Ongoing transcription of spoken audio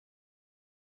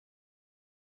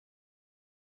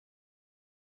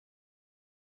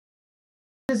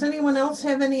Does anyone else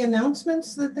have any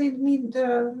announcements that they need,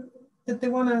 that they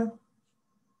want to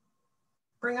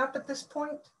bring up at this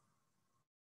point?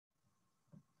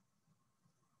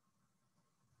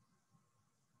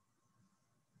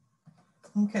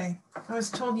 Okay, I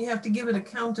was told you have to give it a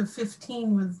count of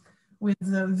 15 with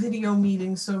the video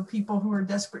meeting, so people who are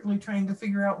desperately trying to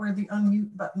figure out where the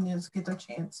unmute button is get a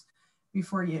chance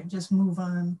before you just move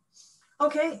on.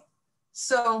 Okay,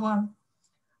 so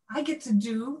I get to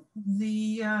do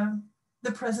the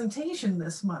presentation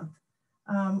this month.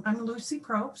 I'm Lucy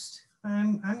Propst.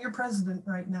 I'm your president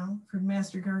right now for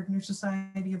Master Gardener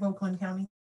Society of Oakland County.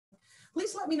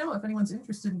 Please let me know if anyone's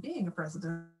interested in being a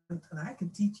president, and I can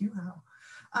teach you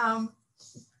how.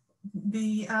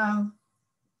 The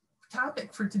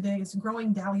topic for today is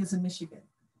growing dahlias in Michigan.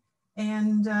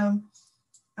 And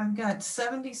I've got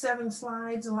 77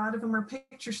 slides. A lot of them are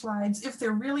picture slides. If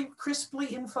they're really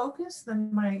crisply in focus, then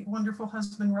my wonderful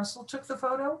husband Russell took the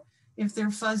photo. If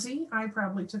they're fuzzy, I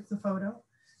probably took the photo.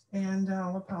 And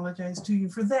I'll apologize to you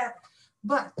for that.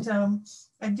 But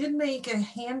I did make a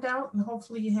handout, and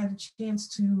hopefully you had a chance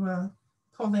to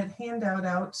pull that handout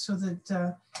out so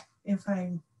that if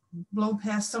I blow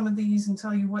past some of these and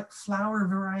tell you what flower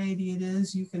variety it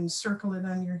is, you can circle it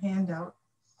on your handout.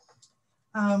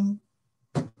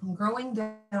 Growing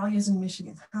dahlias in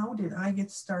Michigan. How did I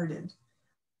get started?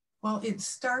 Well, it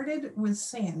started with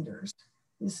Sanders.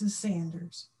 This is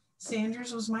Sanders.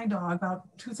 Sanders was my dog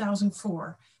about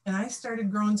 2004. And I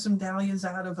started growing some dahlias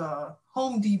out of a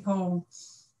Home Depot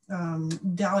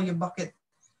dahlia bucket.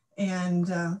 And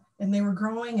they were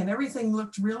growing and everything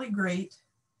looked really great.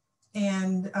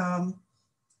 And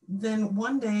then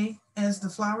one day, as the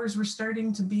flowers were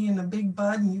starting to be in a big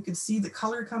bud and you could see the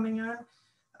color coming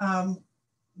on,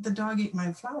 the dog ate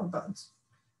my flower buds.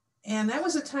 And that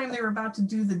was the time they were about to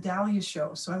do the Dahlia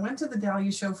show. So I went to the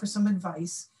Dahlia show for some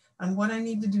advice on what I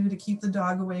need to do to keep the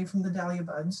dog away from the dahlia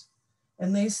buds.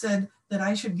 And they said that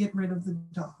I should get rid of the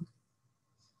dog.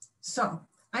 So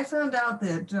I found out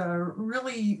that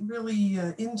really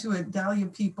into it, dahlia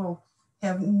people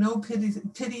have no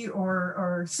pity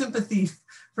or sympathy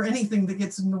for anything that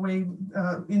gets in the way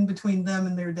in between them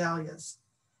and their dahlias.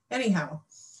 Anyhow,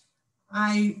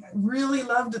 I really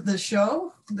loved the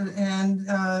show and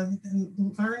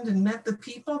learned and met the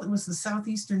people. It was the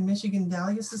Southeastern Michigan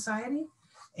Dahlia Society.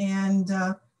 And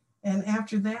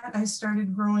after that, I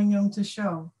started growing them to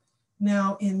show.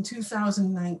 Now in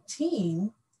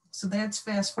 2019, so that's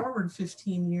fast forward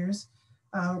 15 years,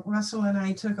 Russell and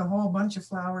I took a whole bunch of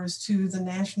flowers to the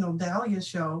National Dahlia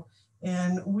Show,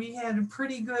 and we had a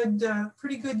pretty good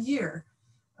year.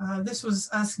 This was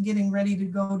us getting ready to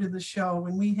go to the show,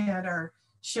 and we had our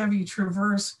Chevy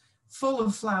Traverse full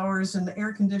of flowers, and the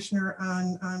air conditioner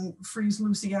on freeze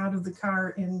Lucy out of the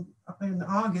car in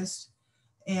August,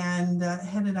 and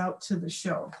headed out to the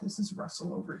show. This is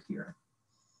Russell over here.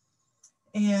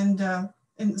 And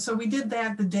so we did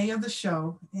that the day of the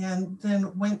show, and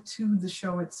then went to the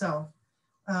show itself.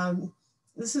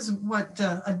 This is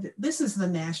this is the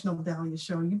National Dahlia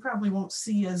Show. You probably won't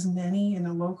see as many in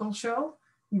a local show.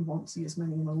 You won't see as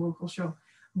many in a local show,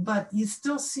 but you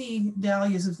still see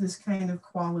dahlias of this kind of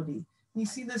quality. You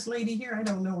see this lady here, I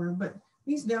don't know her, but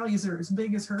these dahlias are as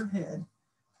big as her head.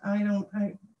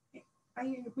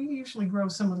 We usually grow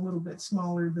some a little bit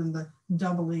smaller than the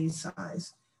AA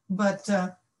size, but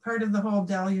part of the whole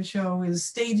Dahlia show is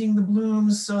staging the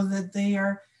blooms so that they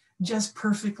are just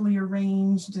perfectly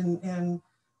arranged and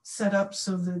set up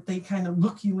so that they kind of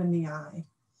look you in the eye.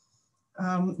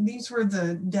 These were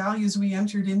the dahlias we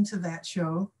entered into that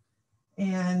show.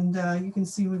 And you can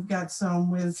see we've got some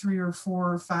with 3 or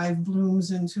 4 or 5 blooms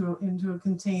into a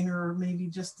container, or maybe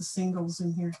just the singles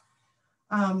in here.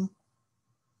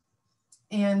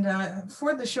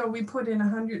 For the show, we put in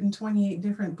 128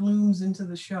 different blooms into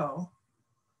the show.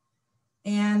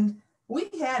 And we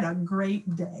had a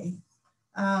great day.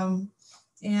 And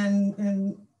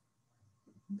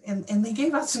they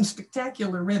gave out some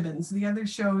spectacular ribbons. The other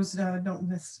shows don't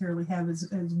necessarily have as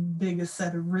big a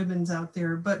set of ribbons out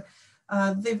there, but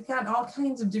they've got all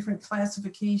kinds of different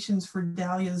classifications for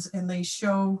dahlias, and they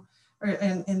show,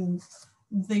 and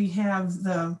they have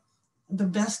the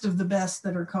best of the best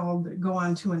that are called, that go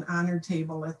onto an honor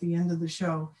table at the end of the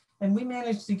show. And we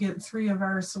managed to get 3 of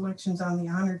our selections on the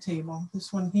honor table.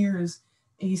 This one here is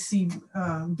AC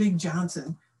Big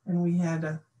Johnson, and we had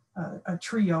a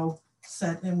trio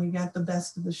set, and we got the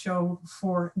best of the show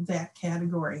for that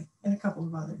category, and a couple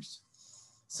of others.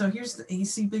 So here's the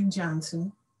AC Big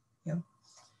Johnson. Yeah.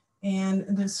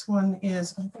 And this one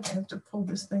is, I think I have to pull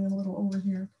this thing a little over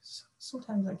here.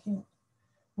 Sometimes I can't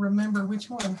remember which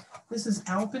one. This is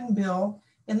Alpen Bill,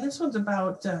 And this one's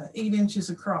about 8 inches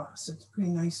across. It's a pretty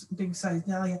nice, big size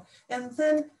dahlia. And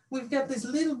then we've got this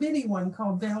little bitty one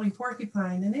called Valley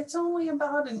Porcupine, and it's only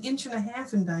about 1.5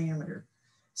 inches in diameter.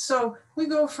 So we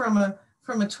go from a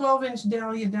 12-inch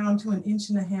dahlia down to 1.5 inch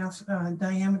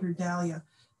diameter dahlia.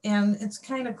 And it's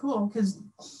kind of cool because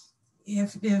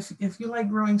if you like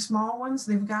growing small ones,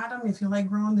 they've got them. If you like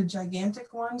growing the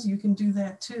gigantic ones, you can do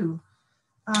that too.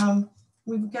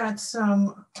 We've got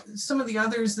some of the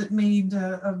others that made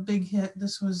a big hit.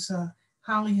 This was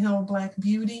Holly Hill Black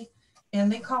Beauty,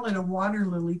 and they call it a water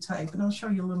lily type. And I'll show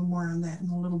you a little more on that in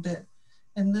a little bit.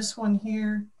 And this one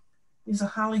here is a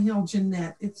Holly Hill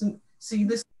Jeanette. See,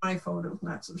 this is my photo,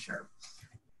 not so sharp.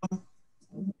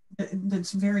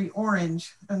 That's very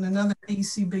orange. And another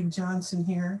AC Big Johnson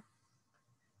here.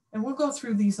 And we'll go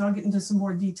through these. I'll get into some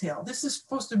more detail. This is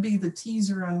supposed to be the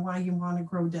teaser on why you want to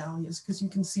grow dahlias, because you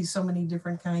can see so many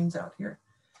different kinds out here.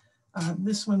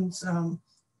 This one's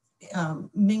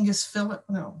Mingus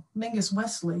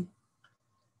Wesley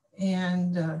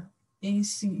and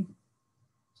AC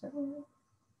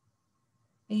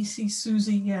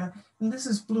Susie, yeah. And this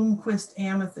is Bloomquist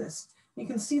Amethyst. You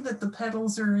can see that the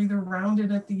petals are either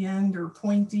rounded at the end or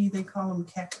pointy. They call them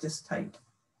cactus type.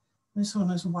 This one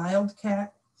is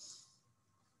Wildcat.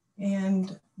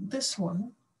 And this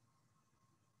one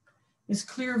is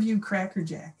Clearview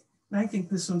Crackerjack. And I think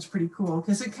this one's pretty cool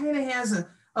because it kind of has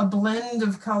a blend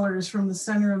of colors from the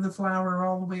center of the flower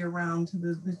all the way around to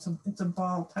the, it's a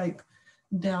ball type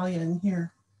dahlia in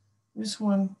here. This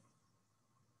one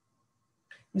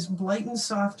is Blighton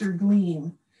Softer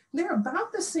Gleam. They're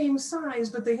about the same size,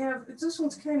 but they have, this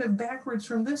one's kind of backwards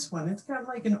from this one. It's got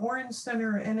like an orange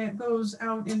center and it goes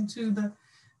out into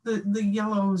the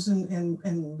yellows and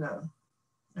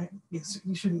I guess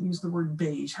you shouldn't use the word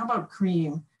beige. How about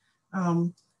cream?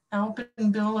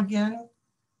 Alpenbill again,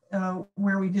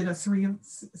 where we did a 3 of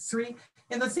 3.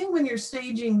 And the thing when you're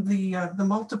staging the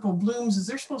multiple blooms is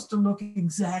they're supposed to look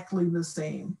exactly the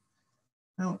same.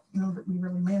 I don't know that we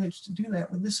really managed to do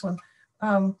that with this one.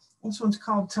 This one's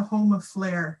called Tahoma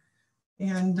Flare.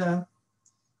 And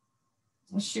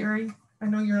Sherry, I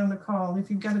know you're on the call.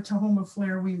 If you've got a Tahoma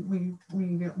Flare, we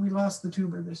lost the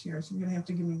tuber this year, so you're gonna have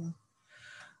to give me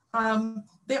one.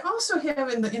 They also have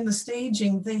in the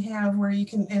staging, they have where you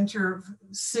can enter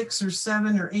 6 or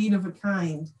 7 or 8 of a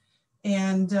kind.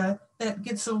 And that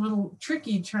gets a little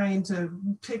tricky trying to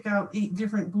pick out 8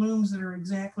 different blooms that are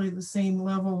exactly the same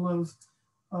level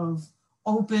of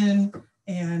open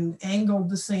and angled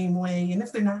the same way. And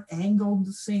if they're not angled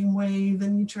the same way,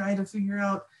 then you try to figure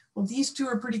out, well, these two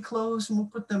are pretty close and we'll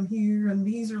put them here, and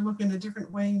these are looking a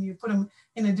different way and you put them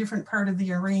in a different part of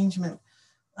the arrangement.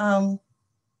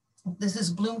 This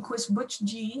is Bloomquist Butch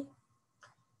G,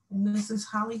 and this is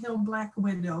Holly Hill Black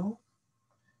Widow,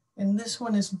 and this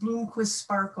one is Bloomquist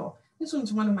Sparkle. This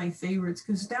one's one of my favorites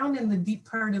because down in the deep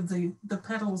part of the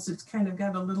petals, it's kind of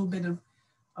got a little bit of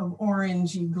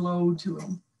orangey glow to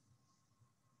them.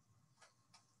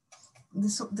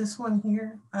 This one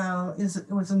here it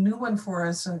was a new one for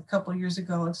us a couple of years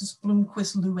ago. It's just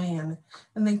Bloomquist Luann,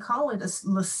 and they call it a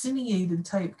laciniated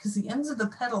type because the ends of the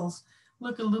petals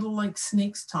look a little like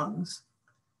snake's tongues,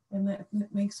 and that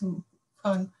makes them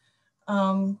fun.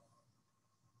 Where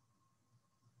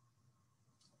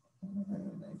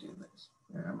did I do this?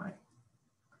 Where am I?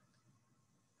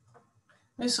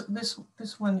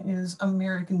 This one is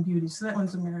American Beauty. So that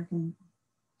one's American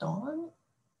Dawn.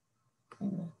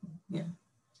 Yeah.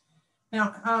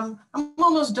 Now I'm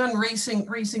almost done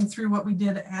racing through what we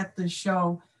did at the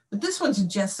show, but this one's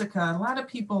Jessica. A lot of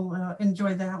people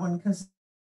enjoy that one because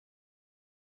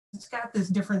it's got this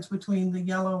difference between the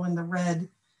yellow and the red.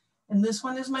 And this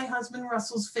one is my husband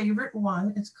Russell's favorite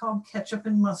one. It's called Ketchup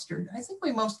and Mustard. I think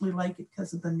we mostly like it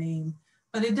because of the name,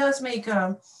 but it does make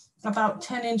about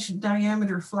 10-inch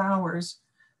diameter flowers.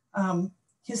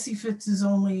 Hissy Fits is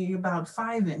only about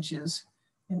 5 inches.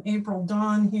 And April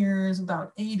Dawn here is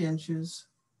about 8 inches.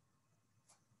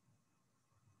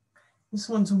 This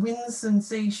one's Wind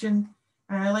Sensation.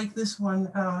 And I like this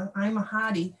one. I'm a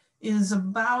Hottie is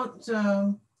about,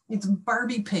 it's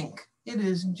Barbie pink. It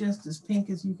is just as pink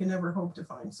as you can ever hope to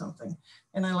find something.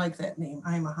 And I like that name,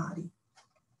 I'm a Hottie.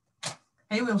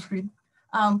 Hey, Wilfried.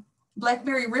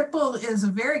 Blackberry Ripple is a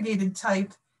variegated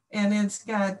type, and it's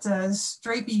got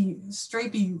stripy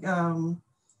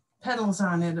petals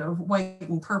on it of white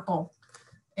and purple.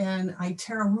 And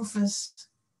Itera rufus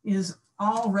is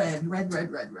all red.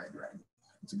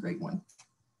 It's a great one.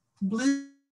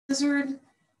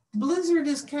 Blizzard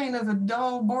is kind of a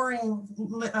dull, boring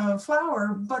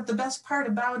flower, but the best part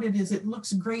about it is it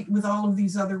looks great with all of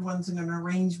these other ones in an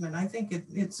arrangement. I think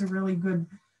it's a really good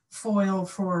foil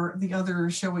for the other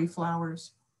showy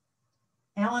flowers.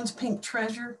 Allen's Pink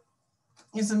Treasure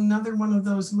is another one of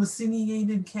those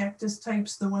laciniated cactus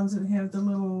types, the ones that have the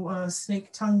little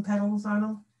snake tongue petals on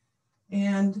them.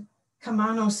 And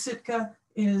Kamano Sitka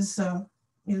is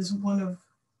one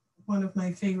of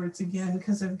my favorites again,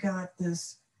 because I've got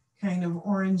this kind of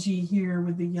orangey here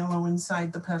with the yellow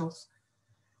inside the petals.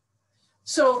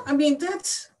 So, I mean,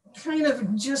 that's kind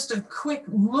of just a quick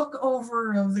look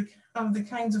over of the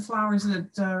kinds of flowers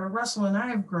that Russell and I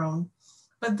have grown.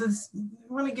 But I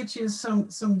want to get you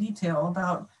some detail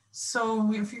about,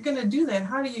 so if you're going to do that,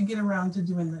 how do you get around to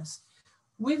doing this?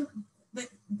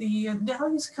 The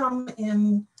dahlias come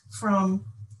in from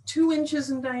 2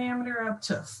 inches in diameter up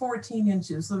to 14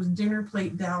 inches, those dinner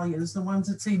plate dahlias, the ones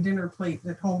that say dinner plate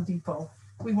at Home Depot.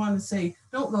 We want to say,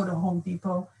 don't go to Home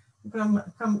Depot,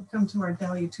 come to our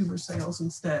dahlia tuber sales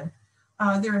instead.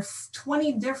 There are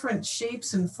 20 different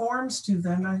shapes and forms to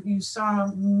them. You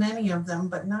saw many of them,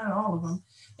 but not all of them.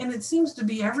 And it seems to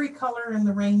be every color in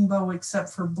the rainbow except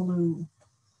for blue.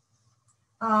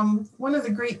 One of the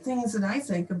great things that I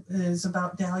think is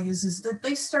about dahlias is that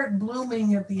they start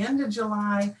blooming at the end of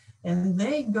July and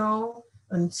they go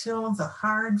until the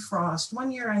hard frost.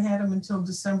 One year I had them until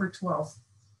December 12th.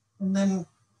 And then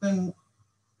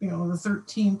you know, the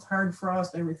 13th hard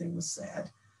frost, everything was sad.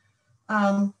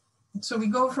 So we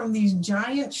go from these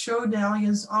giant show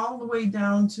dahlias all the way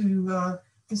down to,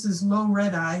 this is low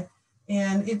red eye,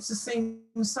 and it's the same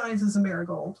size as a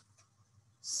marigold.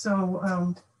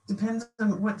 So depends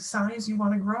on what size you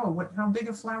want to grow, how big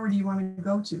a flower do you want to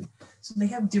go to. So they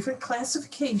have different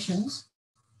classifications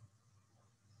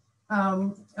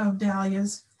of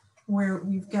dahlias, where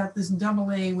we've got this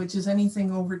AA, which is anything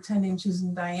over 10 inches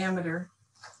in diameter.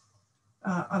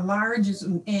 A large is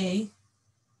an A,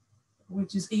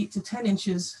 which is 8 to 10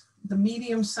 inches. The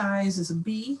medium size is a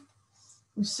B,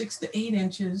 which is 6 to 8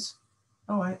 inches.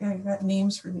 Oh, I got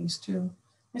names for these too.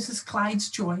 This is Clyde's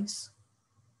Choice.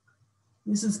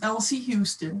 This is Elsie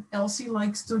Houston. Elsie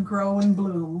likes to grow and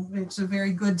bloom. It's a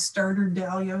very good starter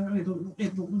dahlia.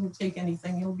 It'll take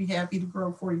anything. It'll be happy to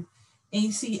grow for you.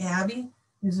 AC Abbey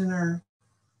is in our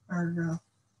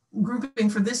grouping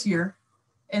for this year.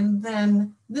 And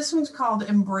then this one's called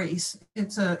Embrace.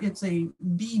 It's a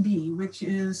BB, which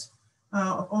is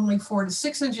only 4 to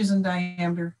 6 inches in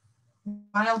diameter.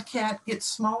 Wildcat gets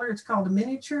smaller. It's called a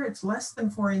miniature. It's less than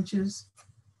 4 inches.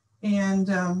 And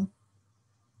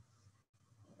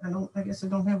I guess I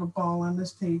don't have a ball on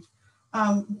this page.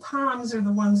 Poms are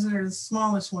the ones that are the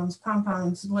smallest ones.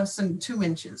 Pom-poms, less than 2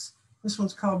 inches. This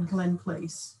one's called Glen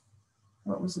Place.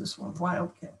 What was this one?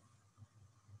 Wildcat.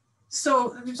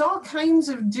 So there's all kinds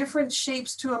of different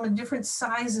shapes to them and different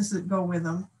sizes that go with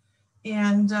them.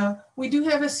 And we do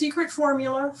have a secret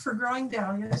formula for growing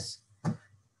dahlias.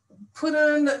 Put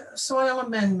on soil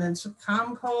amendments,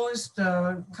 composted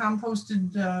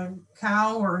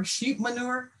cow or sheep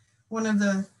manure. One of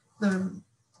the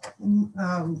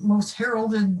most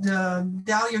heralded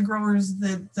dahlia growers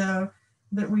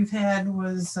that we've had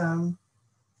was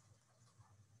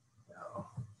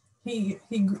he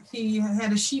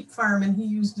had a sheep farm and he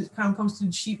used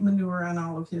composted sheep manure on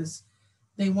all of his.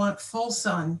 They want full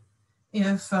sun.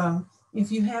 If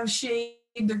you have shade,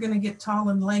 they're going to get tall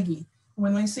and leggy.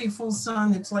 When I say full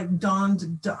sun, it's like dawn to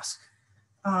dusk.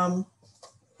 I'll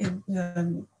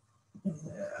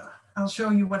show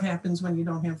you what happens when you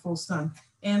don't have full sun.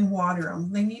 And water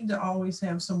them. They need to always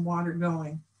have some water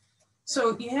going.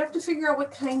 So you have to figure out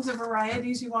what kinds of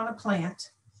varieties you want to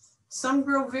plant. Some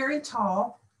grow very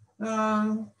tall.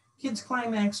 Kids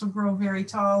Climax will grow very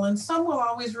tall, and some will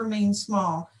always remain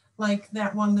small, like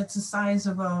that one that's the size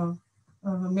of a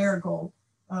marigold,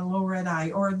 a low red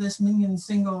eye, or this minion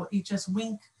single HS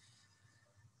Wink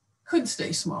could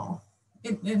stay small.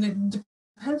 It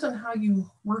depends on how you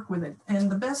work with it.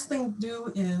 And the best thing to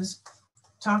do is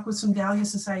talk with some Dahlia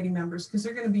Society members, because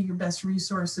they're going to be your best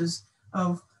resources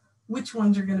of which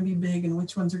ones are going to be big and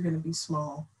which ones are going to be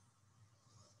small.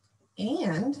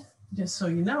 And just so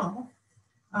you know,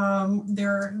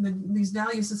 these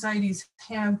Dahlia Societies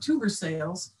have tuber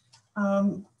sales.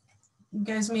 You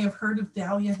guys may have heard of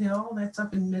Dahlia Hill, that's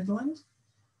up in Midland.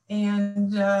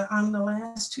 And on the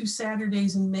last 2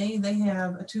 Saturdays in May, they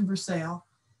have a tuber sale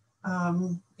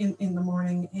in the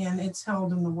morning, and it's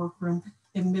held in the workroom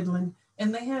in Midland.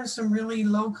 And they have some really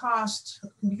low cost,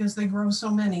 because they grow so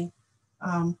many,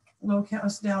 low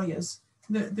cost dahlias.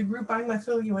 The group I'm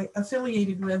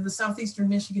affiliated with, the Southeastern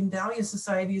Michigan Dahlia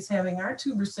Society, is having our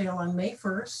tuber sale on May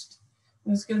 1st.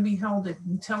 And it's going to be held at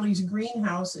Telly's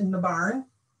Greenhouse in the barn.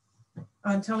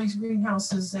 Telly's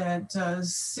Greenhouse is at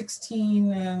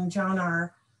 16 and John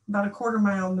R., about a 1/4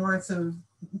 mile north of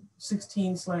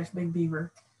 16/Big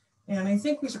Beaver. And I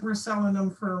think we're selling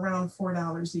them for around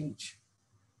 $4 each.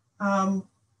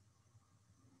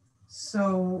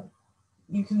 So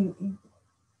you can,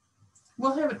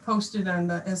 we'll have it posted on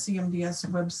the SCMDS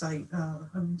website,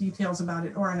 details about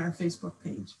it, or on our Facebook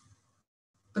page.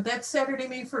 But that's Saturday,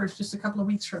 May 1st, just a couple of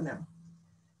weeks from now.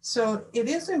 So it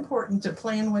is important to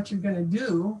plan what you're going to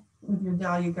do with your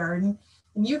dahlia garden.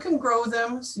 And you can grow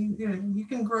them, so you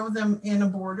can grow them in a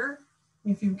border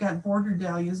if you've got border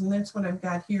dahlias, and that's what I've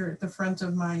got here at the front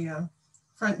of my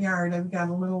front yard. I've got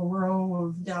a little row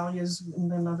of dahlias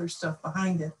and then other stuff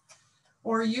behind it.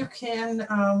 Or you can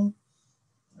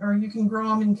grow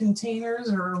them in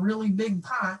containers or a really big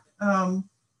pot.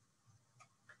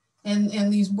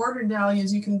 And these border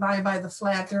dahlias you can buy by the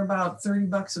flat. They're about 30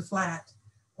 bucks a flat.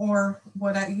 Or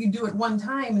you do it one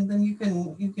time, and then you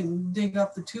can dig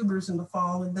up the tubers in the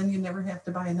fall, and then you never have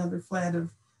to buy another flat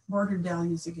of border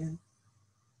dahlias again.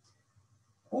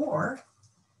 Or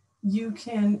you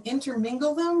can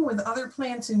intermingle them with other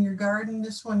plants in your garden.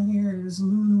 This one here is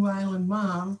Lulu Island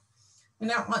Mom. And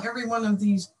now every one of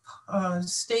these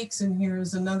stakes in here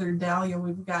is another dahlia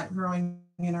we've got growing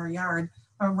in our yard,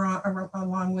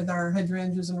 along with our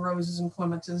hydrangeas and roses and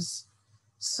clematis.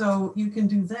 So you can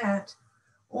do that.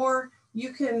 Or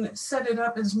you can set it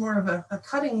up as more of a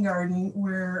cutting garden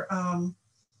where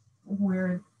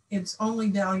it's only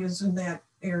dahlias in that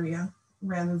area,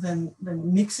 rather than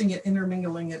mixing it,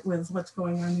 intermingling it with what's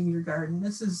going on in your garden.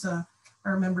 This is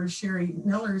our member Sherry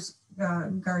Miller's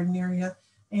garden area.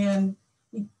 And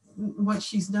what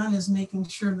she's done is making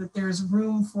sure that there's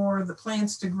room for the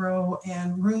plants to grow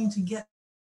and room to get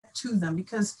to them,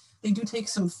 because they do take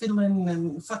some fiddling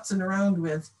and futzing around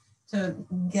with to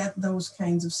get those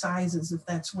kinds of sizes, if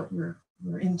that's what you're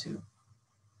into.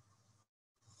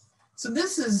 So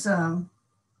this is in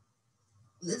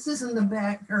the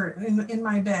back, or in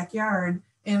my backyard,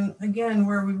 and again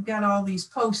where we've got all these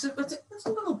posts. It's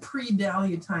a little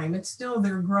pre-dahlia time. It's still,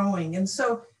 they're growing, and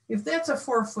so if that's a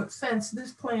 4-foot fence,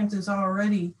 this plant is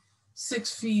already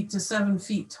 6 feet to 7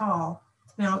 feet tall.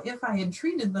 Now, if I had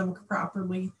treated them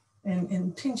properly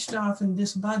and pinched off and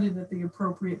disbudded at the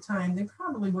appropriate time, they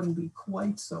probably wouldn't be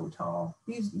quite so tall.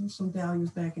 There's some dahlias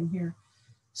back in here.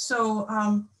 So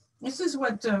this is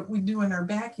what we do in our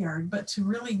backyard, but to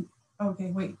really,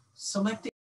 okay, wait,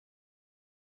 selecting.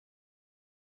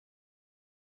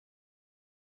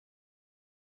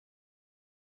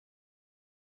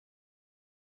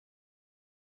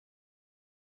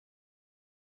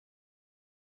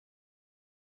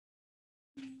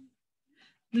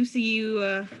 Lucy, you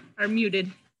are muted.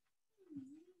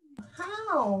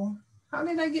 How? How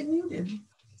did I get muted?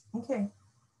 Okay,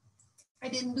 I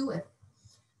didn't do it.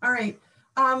 All right.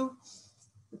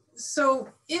 So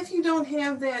if you don't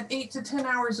have that 8 to 10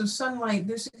 hours of sunlight,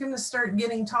 they're going to start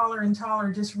getting taller and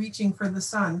taller, just reaching for the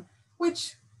sun,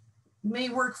 which may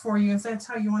work for you if that's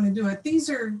how you want to do it. These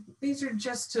are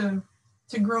just to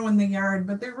grow in the yard,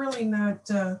 but they're really not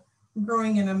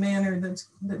growing in a manner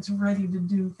that's ready to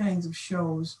do kinds of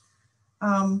shows.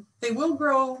 They will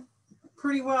grow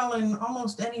pretty well in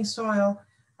almost any soil.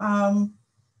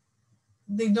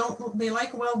 They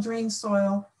like well-drained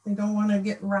soil. They don't want to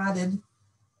get rotted.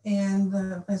 And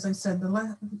as I said,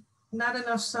 not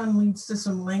enough sun leads to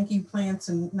some lanky plants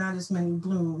and not as many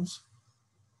blooms.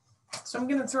 So I'm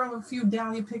going to throw a few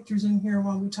dahlia pictures in here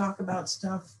while we talk about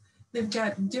stuff. They've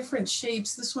got different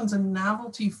shapes. This one's a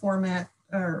novelty format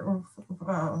or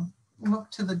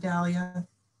look to the dahlia.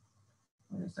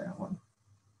 Where's that one?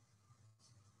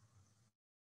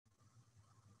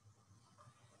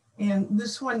 And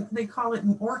this one, they call it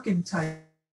an orchid type,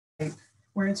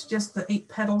 where it's just the 8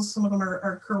 petals. Some of them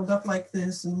are curled up like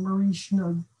this, and Marie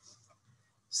Schnug.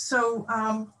 So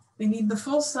they need the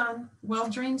full sun,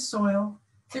 well-drained soil.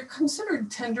 They're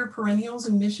considered tender perennials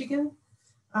in Michigan.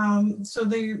 So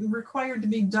they're required to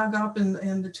be dug up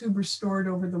and the tubers stored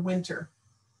over the winter.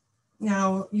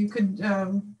 Now, you could,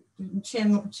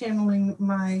 channeling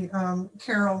my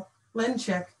Carol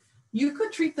Lenchek, you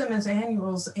could treat them as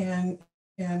annuals and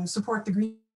support the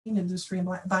green industry and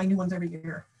buy new ones every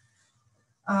year.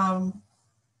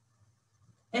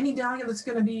 Any dahlia that's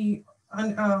going to be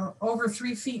over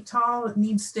 3 feet tall, it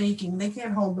needs staking. They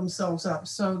can't hold themselves up.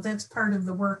 So that's part of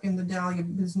the work in the dahlia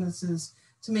business, is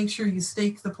to make sure you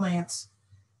stake the plants.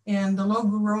 And the low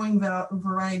growing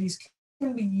varieties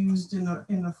can be used in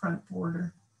the front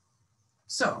border.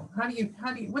 So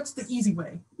what's the easy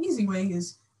way? Easy way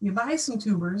is you buy some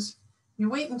tubers, you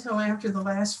wait until after the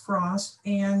last frost,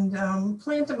 and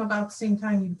plant them about the same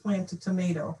time you'd plant a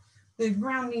tomato. The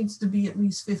ground needs to be at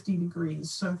least 50 degrees.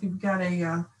 So if you've got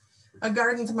a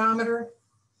garden thermometer,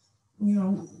 you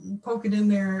know, poke it in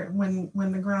there when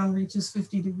the ground reaches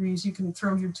 50 degrees, you can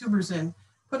throw your tubers in.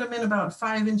 Put them in about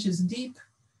 5 inches deep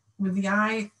with the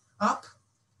eye up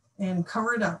and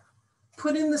cover it up.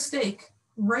 Put in the stake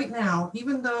right now,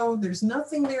 even though there's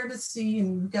nothing there to see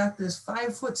and you've got this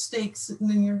 5-foot stake sitting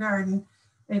in your garden,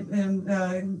 and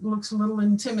it looks a little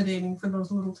intimidating for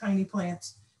those little tiny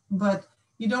plants. But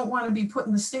you don't want to be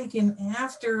putting the stake in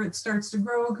after it starts to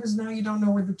grow, because now you don't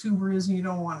know where the tuber is and you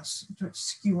don't want to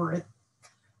skewer it.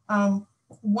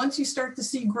 Once you start to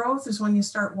see growth is when you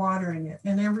start watering it,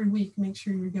 and every week make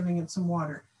sure you're giving it some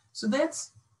water. So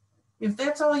that's, if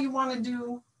that's all you want to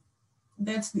do,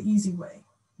 that's the easy way.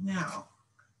 Now,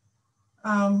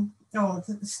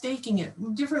 staking it,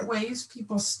 different ways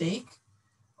people stake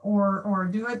or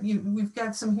do it. We've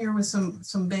got some here with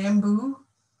some bamboo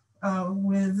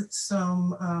with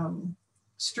some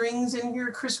strings in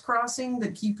here crisscrossing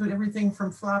that keep everything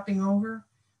from flopping over.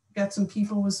 Got some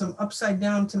people with some upside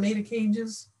down tomato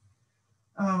cages.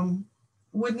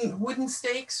 Wooden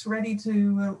stakes ready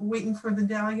to, waiting for the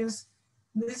dahlias.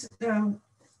 This,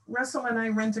 Russell and I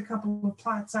rent a couple of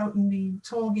plots out in the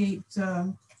Tollgate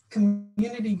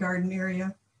community garden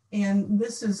area. And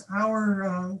this is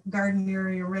our garden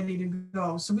area ready to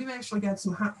go. So we've actually got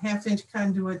some 1/2-inch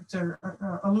conduit or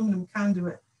aluminum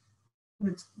conduit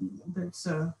that's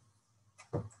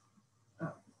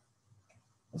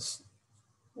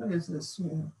what is this? You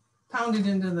know, pounded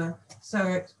into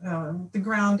the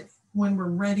ground when we're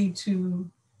ready to.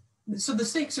 So the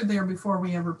stakes are there before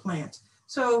we ever plant.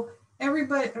 So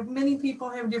many people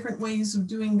have different ways of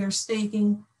doing their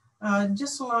staking.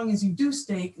 Just so long as you do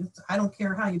stake, I don't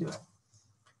care how you do it.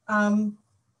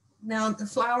 Now the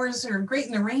flowers are great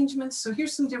in arrangements. So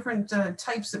here's some different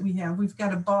types that we have. We've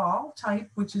got a ball type,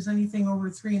 which is anything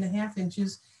over 3.5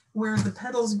 inches, where the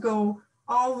petals go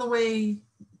all the way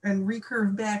and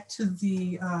recurve back to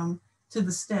the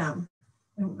stem.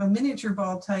 A miniature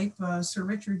ball type, Sir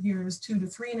Richard here, is 2 to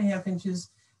 3.5 inches.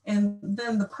 And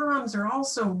then the palms are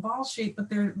also ball shaped, but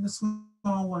they're the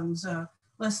small ones,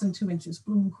 less than 2 inches,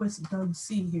 Bloomquist Doug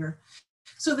C here.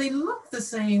 So they look the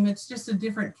same, it's just a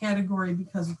different category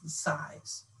because of the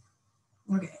size.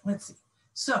 Okay, let's see.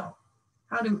 So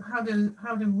how do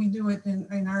we do it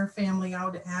in our family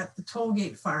out at the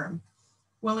Tollgate farm?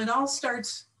 Well, it all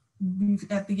starts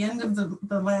at the end of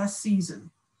the last season.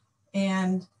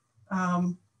 And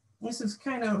this is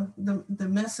kind of the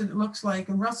mess it looks like.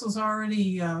 And Russell's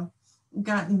already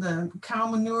gotten the cow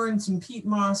manure and some peat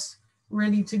moss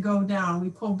ready to go down. We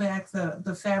pull back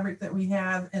the fabric that we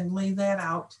have and lay that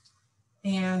out,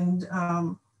 and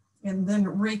then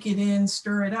rake it in,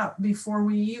 stir it up before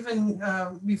we even,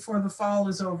 before the fall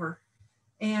is over.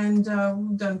 And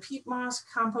we've done peat moss,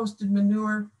 composted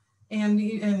manure,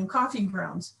 and coffee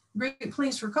grounds. Great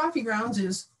place for coffee grounds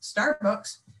is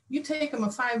Starbucks. You take them a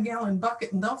 5-gallon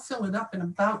bucket and they'll fill it up in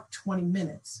about 20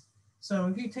 minutes. So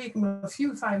if you take them a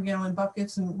few 5-gallon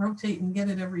buckets and rotate and get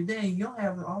it every day, you'll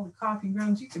have all the coffee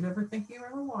grounds you could ever think you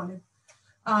ever wanted.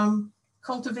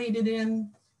 Cultivated in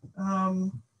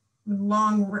with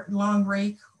long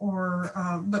rake, or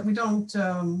but we don't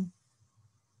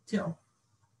till,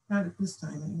 not at this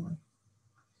time anyway.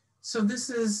 So this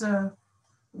is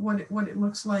what it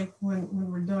looks like when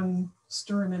we're done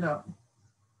stirring it up.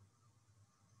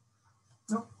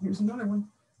 Oh, here's another one.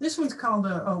 This one's called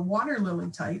a water lily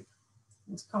type.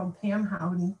 It's called Pam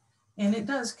Howden, and it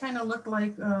does kind of look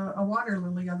like a water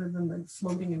lily other than the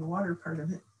floating in water part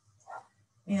of it.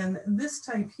 And this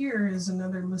type here is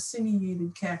another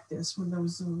laciniated cactus with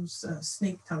those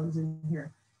snake tongues in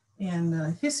here. And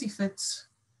Hissy Fits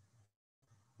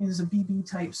is a BB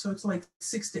type, so it's like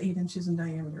 6 to 8 inches in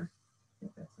diameter. I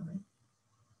think that's right.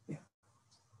 Yeah.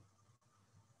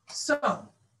 So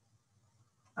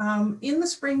in the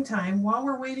springtime, while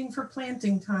we're waiting for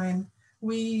planting time,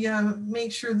 we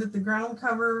make sure that the ground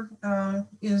cover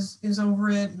is over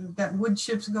it. We've got wood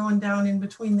chips going down in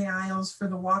between the aisles for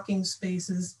the walking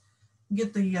spaces.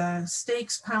 Get the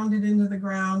stakes pounded into the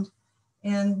ground,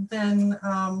 and then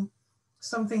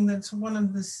something that's one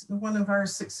of our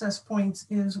success points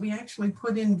is we actually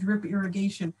put in drip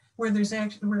irrigation where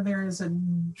there is a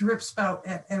drip spout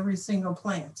at every single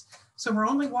plant. So we're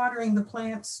only watering the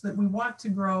plants that we want to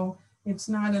grow. It's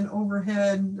not an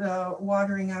overhead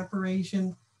watering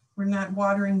operation. We're not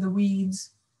watering the weeds.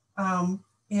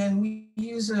 And we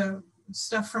use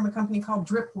stuff from a company called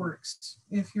DripWorks.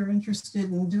 If you're interested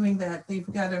in doing that, they've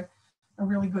got a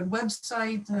really good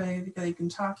website. They can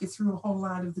talk you through a whole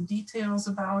lot of the details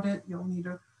about it. You'll need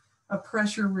a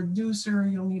pressure reducer.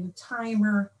 You'll need a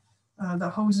timer, the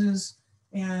hoses,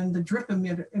 and the drip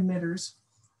emitters.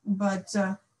 But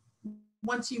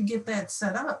once you get that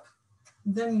set up,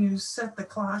 then you set the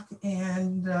clock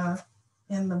and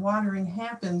the watering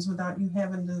happens without you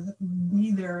having to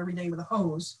be there every day with a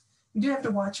hose. You do have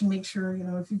to watch and make sure, you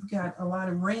know, if you've got a lot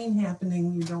of rain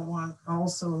happening, you don't want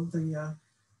also the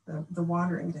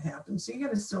watering to happen. So you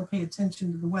got to still pay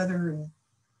attention to the weather and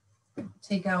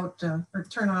take out or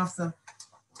turn off the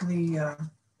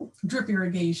drip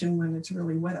irrigation when it's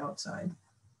really wet outside.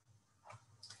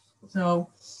 So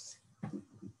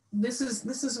this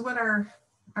is what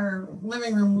our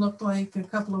living room looked like a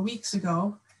couple of weeks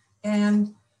ago.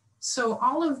 And so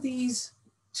all of these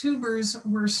tubers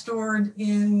were stored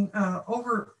in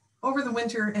over the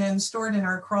winter and stored in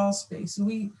our crawl space. And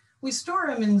we store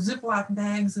them in Ziploc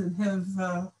bags that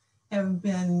have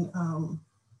been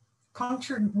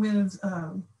punctured with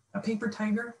a paper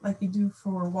tiger, like you do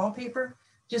for wallpaper,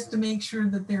 just to make sure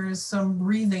that there is some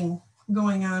breathing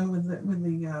going on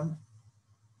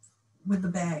with the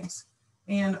bags.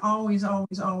 And always,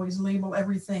 always, always label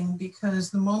everything, because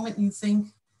the moment you think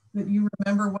that you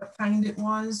remember what kind it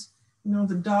was, you know,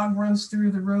 the dog runs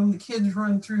through the room, the kids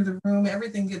run through the room,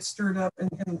 everything gets stirred up,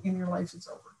 and your life is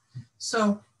over.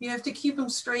 So you have to keep them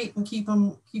straight and keep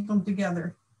them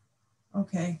together.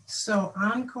 Okay, so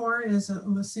Encore is a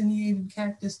laciniated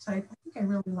cactus type. I think I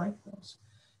really like those.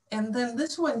 And then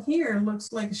this one here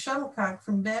looks like a shuttlecock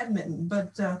from badminton,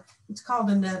 but it's called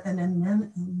an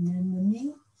anemone.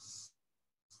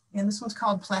 And this one's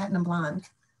called Platinum Blonde.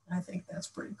 I think that's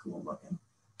pretty cool looking.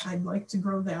 I'd like to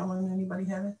grow that one. Anybody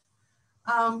have it?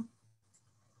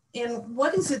 And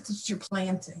what is it that you're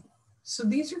planting? So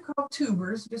these are called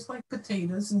tubers, just like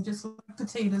potatoes, and just like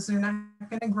potatoes, they're not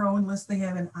going to grow unless they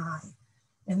have an eye.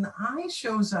 And the eye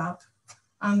shows up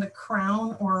on the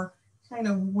crown, or kind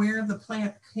of where the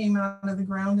plant came out of the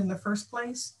ground in the first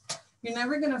place. You're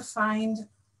never going to find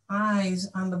eyes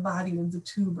on the body of the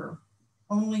tuber,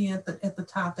 only at the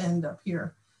top end up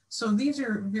here. So these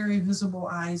are very visible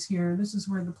eyes here. This is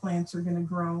where the plants are going to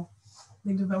grow.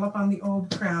 They develop on the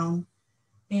old crown,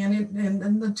 and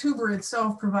the tuber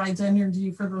itself provides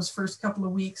energy for those first couple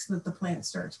of weeks that the plant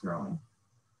starts growing.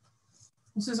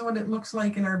 This is what it looks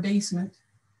like in our basement.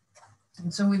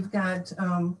 And so we've got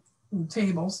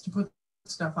tables to put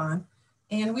stuff on,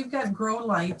 and we've got grow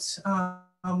lights. I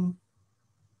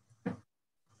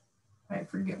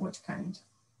forget which kind.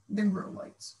 They're grow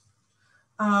lights.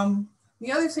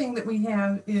 The other thing that we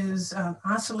have is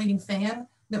oscillating fan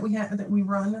that we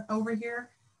run over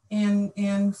here,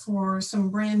 and for some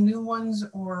brand new ones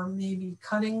or maybe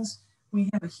cuttings, we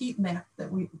have a heat mat that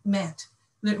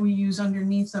we use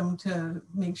underneath them to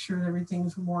make sure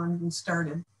everything's warmed and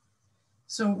started.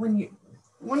 So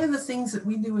one of the things that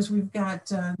we do is we've got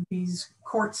these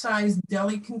quart-sized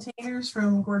deli containers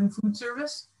from Gordon Food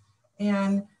Service,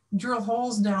 and drill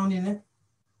holes down in it,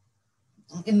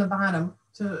 in the bottom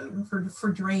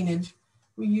for drainage.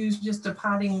 We use just a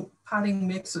potting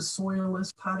mix, a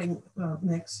soilless potting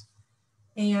mix.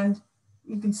 And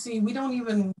you can see we don't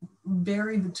even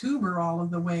bury the tuber all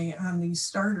of the way on these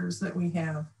starters that we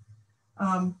have.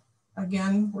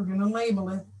 Again, we're gonna label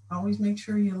it. Always make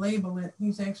sure you label it.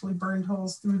 These actually burned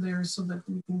holes through there so that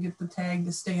we can get the tag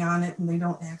to stay on it and they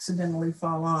don't accidentally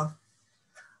fall off.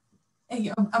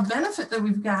 A benefit that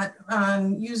we've got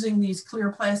on using these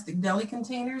clear plastic deli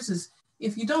containers is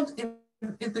if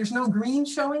there's no green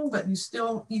showing, but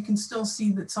you can still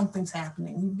see that something's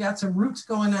happening. You've got some roots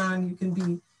going on. You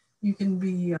can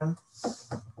be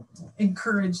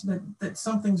encouraged that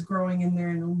something's growing in there,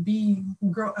 and it'll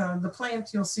the plant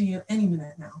you'll see at any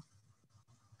minute now.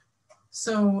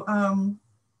 So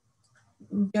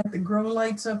we've got the grow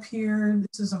lights up here.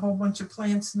 This is a whole bunch of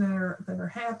plants that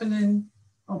are happening.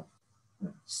 Oh,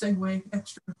 segue,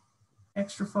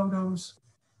 extra photos.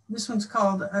 This one's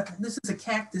called, this is a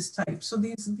cactus type. So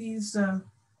these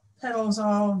petals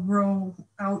all grow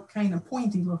out kind of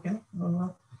pointy looking.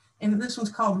 And this one's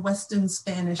called Weston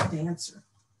Spanish Dancer.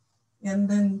 And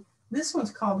then this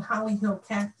one's called Holly Hill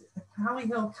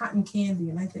Cotton Candy.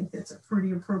 And I think that's a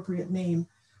pretty appropriate name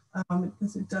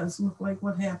because it does look like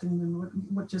what happened and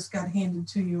what just got handed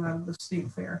to you out of the state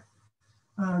fair.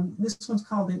 This one's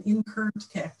called an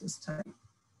incurved cactus type.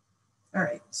 All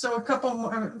right, so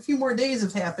a few more days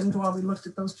have happened while we looked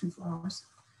at those two flowers.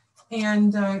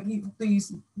 And you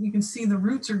can see the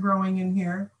roots are growing in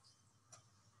here.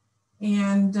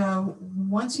 And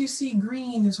once you see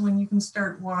green is when you can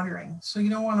start watering. So you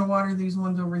don't want to water these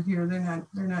ones over here.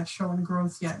 They're not showing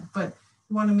growth yet, but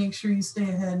you want to make sure you stay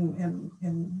ahead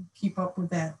and keep up with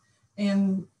that.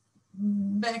 And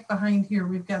back behind here,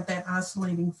 we've got that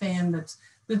oscillating fan that's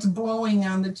blowing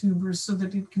on the tubers so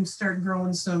that it can start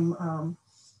growing some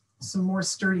more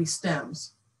sturdy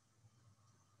stems.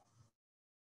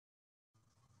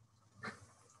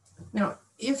 Now,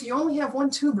 if you only have one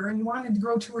tuber and you wanted to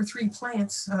grow 2 or 3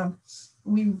 plants,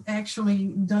 we've actually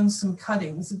done some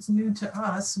cuttings. It's new to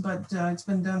us, but it's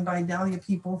been done by dahlia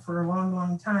people for a long,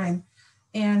 long time.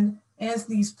 And as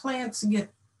these plants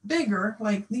get bigger,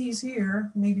 like these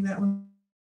here, maybe that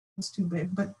one's too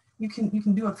big, but you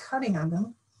can do a cutting on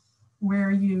them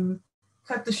where you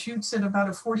cut the shoots at about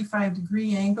a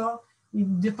 45-degree angle. You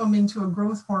dip them into a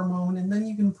growth hormone, and then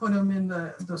you can put them in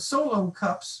the solo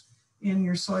cups in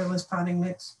your soilless potting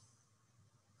mix,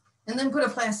 and then put a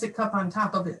plastic cup on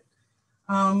top of it.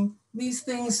 These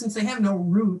things, since they have no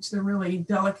roots, they're really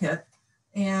delicate,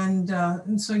 and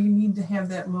so you need to have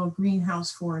that little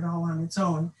greenhouse for it all on its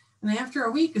own. And after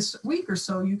a week or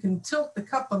so, you can tilt the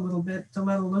cup a little bit to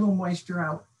let a little moisture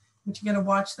out, but you got to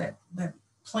watch that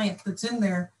plant that's in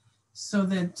there, so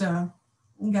that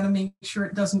you got to make sure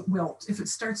it doesn't wilt. If it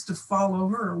starts to fall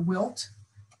over or wilt,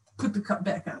 put the cup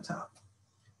back on top.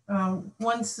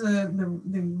 Once the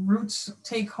roots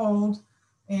take hold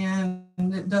and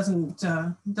it doesn't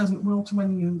wilt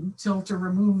when you tilt or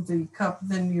remove the cup,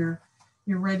 then you're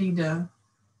ready to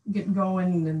get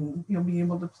going, and you'll be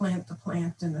able to plant the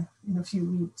plant in a few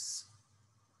weeks.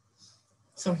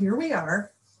 So here we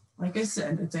are. Like I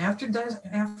said, it's after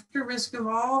risk of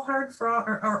all hard frost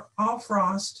or all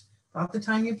frost. About the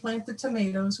time you plant the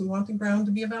tomatoes, we want the ground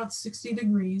to be about 60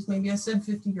 degrees. Maybe I said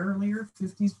 50 earlier.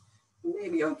 50's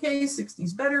maybe okay,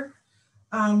 60's better.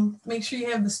 Make sure you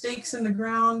have the stakes in the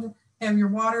ground, have your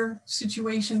water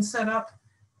situation set up,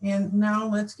 and now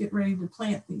let's get ready to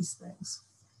plant these things.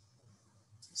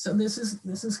 So this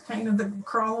is kind of the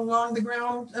crawl along the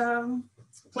ground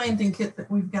planting kit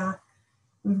that we've got.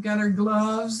 We've got our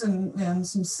gloves and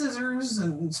some scissors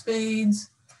and spades.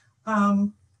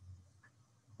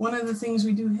 One of the things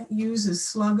we do use is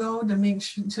Sluggo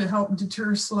to help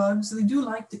deter slugs. They do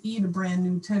like to eat a brand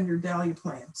new tender dahlia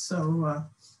plant, so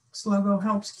Sluggo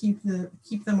helps keep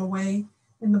them away.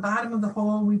 In the bottom of the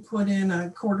hole, we put in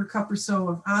a 1/4 cup or so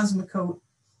of Osmocote,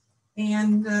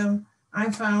 and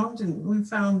we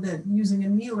found that using a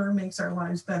kneeler makes our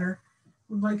lives better.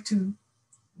 We'd like to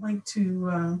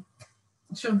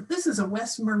show that this is a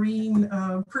West Marine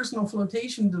personal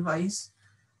flotation device,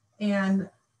 and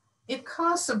it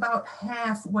costs about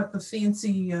half what the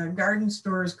fancy garden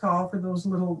stores call for those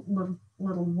little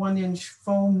 1-inch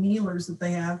foam kneelers that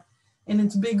they have. And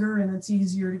it's bigger and it's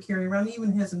easier to carry around. It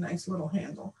even has a nice little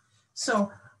handle.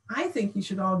 So I think you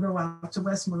should all go out to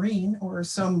West Marine or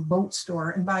some boat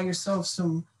store and buy yourself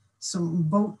some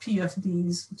boat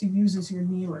PFDs to use as your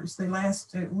kneelers. They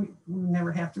last, we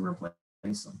never have to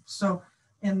replace them. So,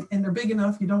 and they're big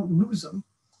enough you don't lose them.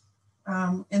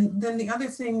 And then the other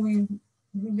thing we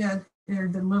got, they're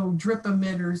the little drip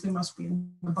emitters. They must be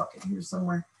in the bucket here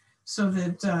somewhere, so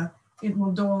that it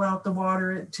will dole out the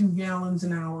water at 2 gallons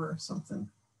an hour or something.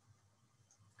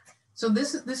 So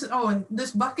this is, oh, and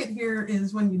this bucket here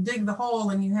is when you dig the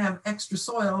hole and you have extra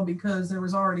soil because there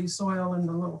was already soil in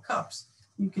the little cups.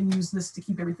 You can use this to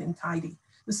keep everything tidy.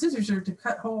 The scissors are to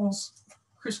cut holes,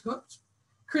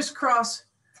 crisscross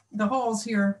the holes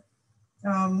here,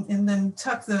 and then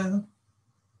tuck the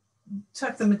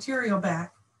material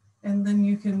back, and then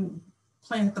you can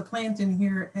plant the plant in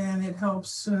here, and it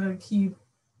helps keep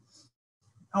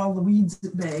all the weeds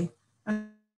at bay.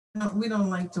 We don't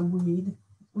like to weed.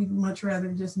 We'd much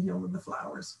rather just deal with the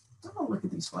flowers. Oh, look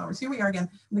at these flowers. Here we are again.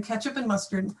 The ketchup and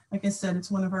mustard, like I said, it's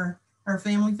one of our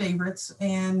family favorites.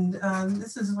 And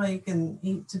this is like an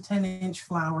 8 to 10 inch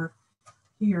flower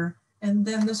here. And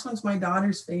then this one's my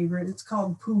daughter's favorite. It's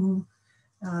called Pooh.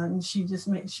 And she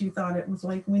thought it was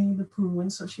like Winnie the Pooh.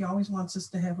 And so she always wants us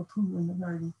to have a Pooh in the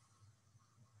garden,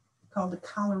 called a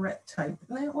collarette type.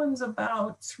 And that one's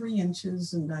about 3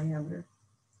 inches in diameter.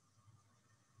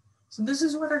 So this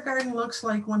is what our garden looks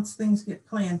like once things get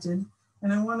planted.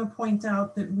 And I want to point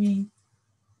out that we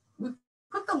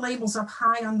put the labels up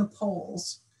high on the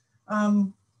poles.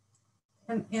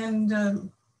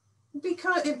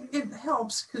 Because it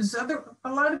helps, because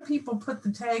a lot of people put the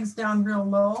tags down real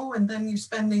low, and then you're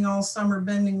spending all summer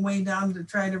bending way down to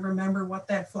try to remember what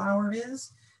that flower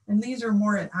is. And these are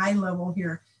more at eye level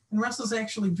here. And Russell's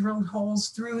actually drilled holes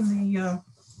through the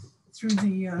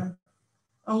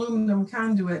aluminum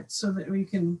conduit so that we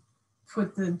can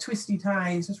put the twisty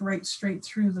ties right straight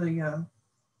through the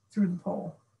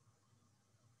pole.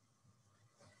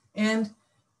 And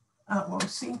well,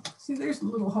 see, there's a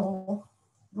little hole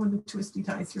with a twisty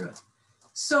tie through it.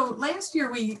 So last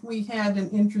year we had an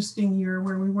interesting year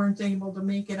where we weren't able to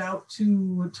make it out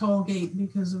to a toll gate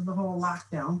because of the whole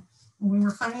lockdown. We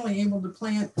were finally able to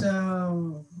plant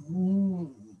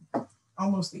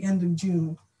almost the end of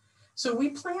June. So we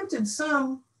planted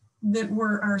some that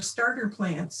were our starter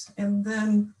plants. And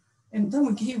then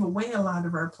we gave away a lot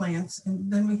of our plants,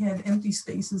 and then we had empty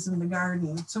spaces in the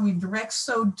garden. So we direct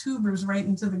sowed tubers right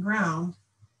into the ground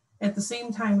at the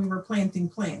same time we were planting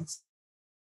plants.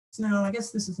 Now, I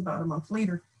guess this is about a month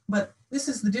later, but this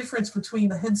is the difference between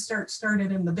the Head Start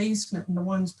started in the basement and the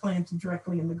ones planted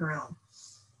directly in the ground.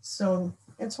 So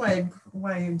that's why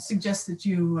I suggest that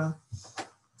you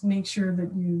make sure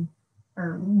that you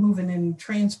are moving in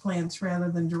transplants rather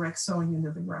than direct sowing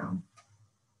into the ground.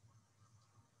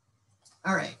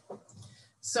 All right,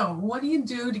 so what do you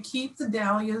do to keep the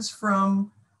dahlias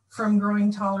from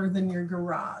growing taller than your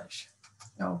garage?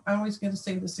 Oh, I always got to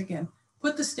say this again.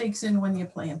 Put the stakes in when you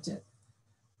plant it.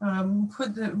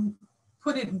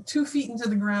 Put it 2 feet into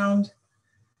the ground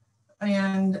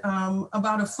and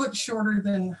about a foot shorter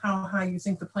than how high you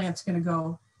think the plant's going to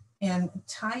go, and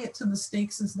tie it to the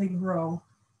stakes as they grow.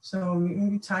 So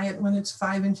you tie it when it's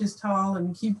 5 inches tall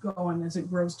and keep going as it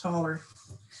grows taller.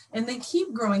 And they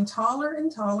keep growing taller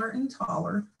and taller and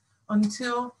taller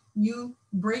until you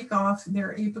break off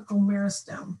their apical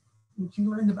meristem, which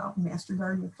you learned about in Master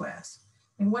Gardener class.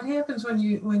 And what happens when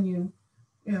you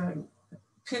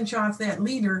pinch off that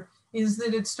leader is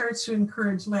that it starts to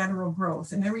encourage lateral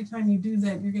growth. And every time you do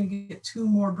that, you're going to get 2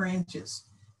 more branches.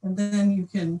 And then you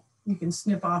can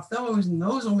snip off those, and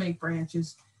those will make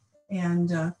branches. And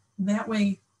that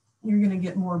way you're going to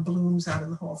get more blooms out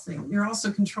of the whole thing. You're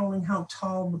also controlling how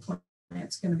tall the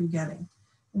plant's going to be getting.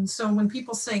 And so when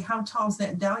people say, how tall is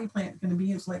that dahlia plant going to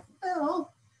be? It's like,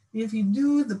 well, if you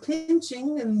do the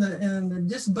pinching and the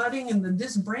disbudding and the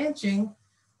disbranching,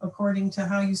 according to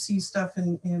how you see stuff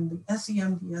in the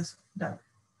SEMDS.org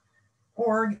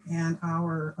and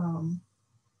our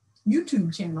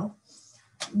YouTube channel,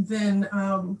 then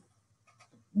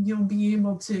you'll be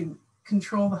able to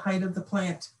control the height of the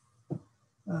plant.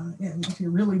 And if you're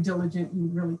really diligent, you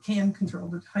really can control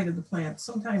the height of the plant.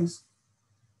 Sometimes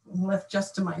I'm left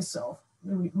just to myself,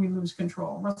 we lose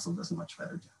control. Russell does a much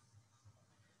better job.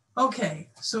 Okay,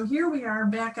 so here we are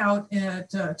back out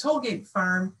at Tollgate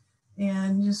Farm,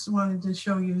 and just wanted to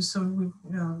show you. So we,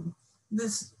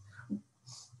 this,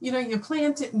 you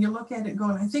plant it and you look at it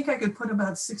going, I think I could put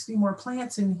about 60 more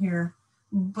plants in here,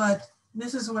 but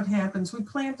this is what happens. We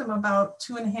plant them about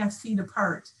 2.5 feet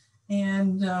apart,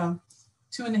 and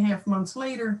 2.5 months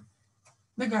later,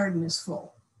 the garden is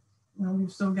full.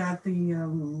 We've still got the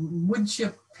wood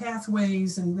chip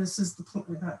pathways, and this is the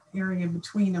area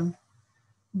between them.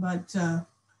 But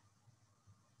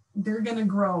they're going to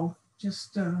grow.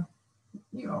 Just,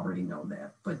 you already know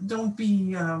that. But don't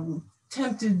be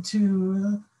tempted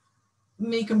to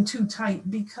make them too tight,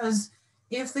 because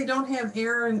if they don't have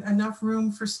air and enough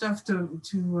room for stuff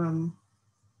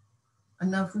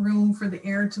enough room for the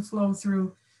air to flow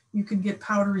through, you could get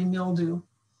powdery mildew,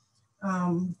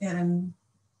 and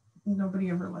nobody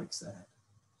ever likes that.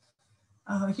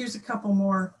 Here's a couple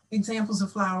more examples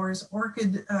of flowers.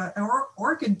 Orchid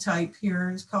type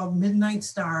here is called Midnight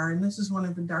Star, and this is one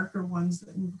of the darker ones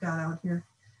that we've got out here.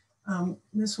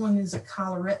 This one is a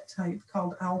collarette type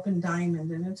called Alpen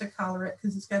Diamond, and it's a collarette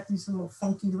because it's got these little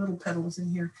funky little petals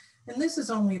in here. And this is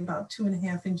only about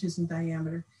 2.5 inches in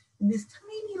diameter. And this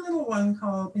tiny little one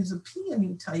is a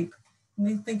peony type, and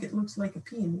they think it looks like a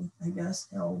peony, I guess,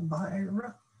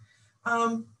 Elvira.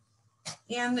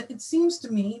 And it seems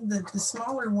to me that the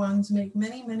smaller ones make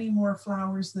many, many more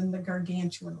flowers than the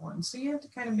gargantuan ones. So you have to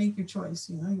kind of make your choice.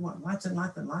 You want lots and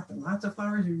lots and lots and lots of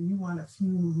flowers, or you want a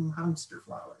few hamster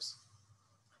flowers.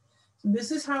 So this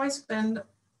is how I spend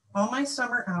all my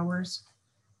summer hours,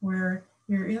 where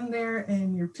you're in there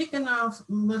and you're picking off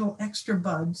little extra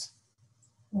buds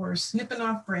or snipping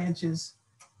off branches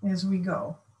as we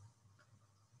go.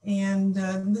 And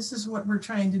this is what we're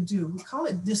trying to do. We call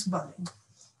it disbudding.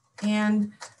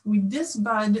 And we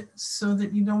disbud so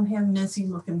that you don't have messy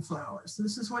looking flowers.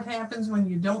 This is what happens when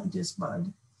you don't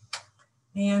disbud.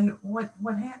 And what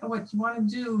you want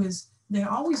to do is, they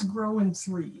always grow in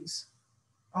threes,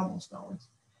 almost always.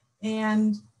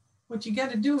 And what you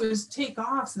got to do is take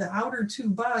off the outer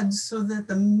 2 buds so that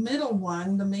the middle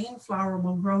one, the main flower,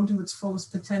 will grow to its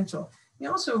fullest potential. You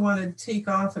also want to take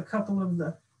off a couple of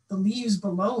the leaves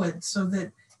below it so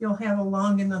that you'll have a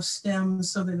long enough stem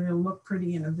so that it'll look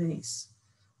pretty in a vase.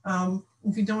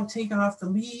 If you don't take off the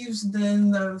leaves,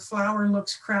 then the flower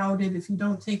looks crowded. If you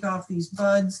don't take off these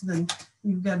buds, then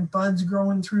you've got buds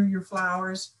growing through your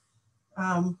flowers.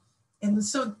 And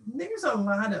so there's a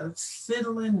lot of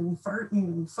fiddling and farting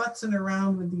and futzing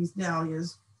around with these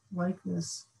dahlias like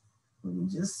this. You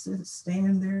just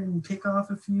stand there and pick off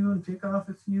a few and pick off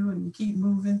a few, and you keep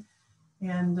moving.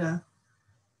 And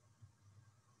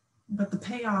but the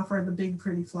payoff are the big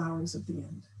pretty flowers at the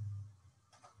end.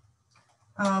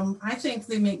 I think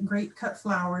they make great cut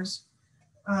flowers.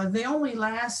 They only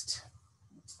last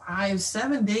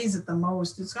 5-7 days at the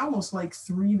most. It's almost like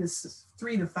 3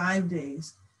 to 5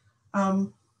 days. If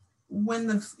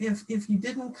you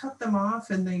didn't cut them off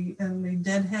and they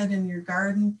deadhead in your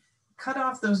garden, cut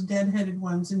off those deadheaded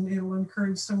ones and it will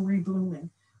encourage some reblooming.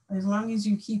 As long as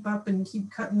you keep up and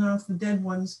keep cutting off the dead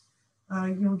ones,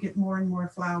 you'll get more and more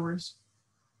flowers.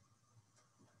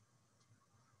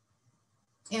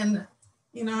 And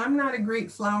you know, I'm not a great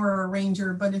flower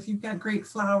arranger, but if you've got great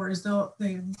flowers, they'll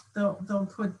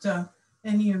put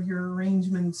any of your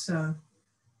arrangements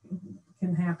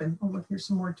can happen. Oh, look, here's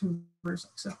some more tubers,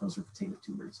 except those are potato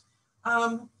tubers.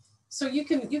 So you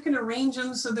can arrange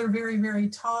them so they're very, very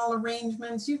tall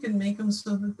arrangements. You can make them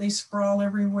so that they sprawl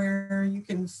everywhere. You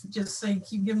can just say,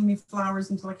 keep giving me flowers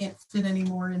until I can't fit any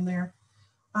more in there.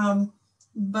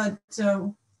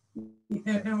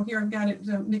 Here I've got it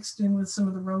mixed in with some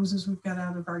of the roses we've got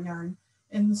out of our yard.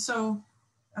 And so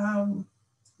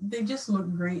they just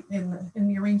look great in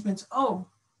the arrangements. Oh,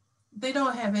 they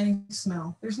don't have any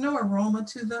smell. There's no aroma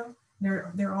to them.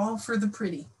 They're all for the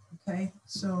pretty, okay?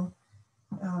 So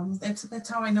that's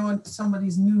how I know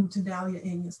somebody's new to Dahlia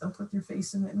Aegas. They'll put their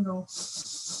face in it and go,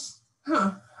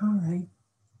 huh, all right.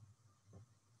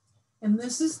 And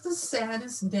this is the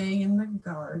saddest day in the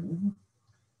garden.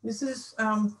 This is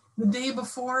the day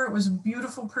before. It was a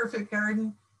beautiful, perfect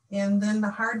garden. And then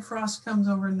the hard frost comes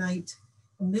overnight.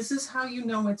 And this is how you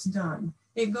know it's done.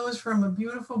 It goes from a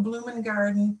beautiful blooming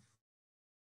garden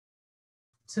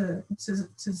to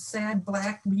sad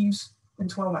black leaves in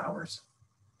 12 hours.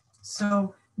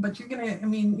 So, but you're gonna, I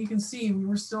mean, you can see we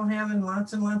were still having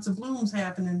lots and lots of blooms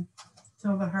happening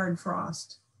till the hard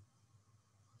frost.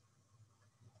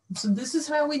 So this is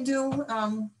how we do,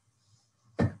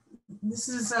 this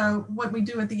is what we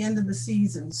do at the end of the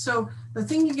season. So the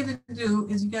thing you get to do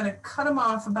is you got to cut them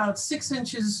off about 6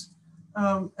 inches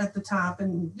at the top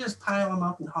and just pile them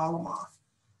up and haul them off.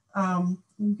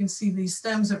 You can see these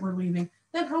stems that we're leaving.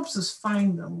 That helps us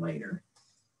find them later.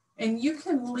 And you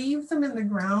can leave them in the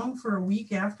ground for a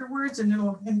week afterwards, and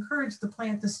it'll encourage the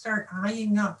plant to start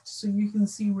eyeing up so you can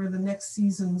see where the next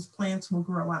season's plants will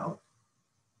grow out.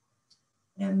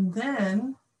 And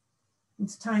then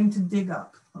it's time to dig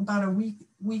up about a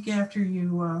week after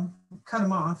you cut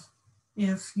them off,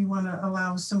 if you want to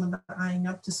allow some of the eyeing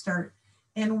up to start.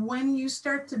 And when you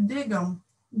start to dig them,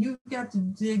 you've got to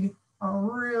dig a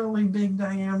really big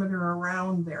diameter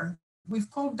around there.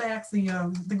 We've pulled back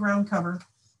the ground cover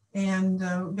and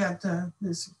got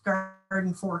this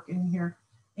garden fork in here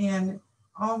and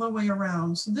all the way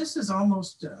around. So this is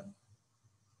almost 1.5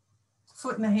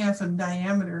 foot in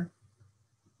diameter,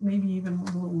 maybe even a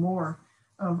little more,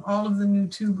 of all of the new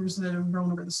tubers that have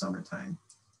grown over the summertime.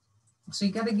 So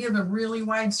you got to give a really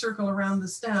wide circle around the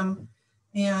stem,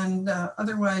 and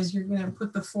otherwise you're going to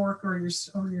put the fork or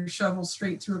your shovel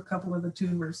straight through a couple of the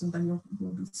tubers, and then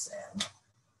you'll be sad.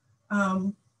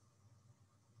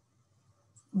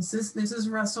 This is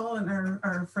Russell and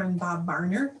our friend Bob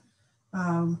Barner,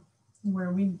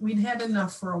 where we'd had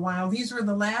enough for a while. These were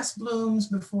the last blooms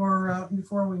before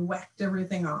we whacked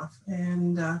everything off,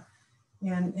 and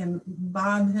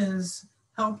Bob has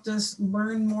helped us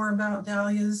learn more about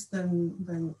dahlias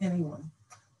than anyone.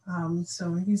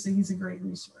 So he's a great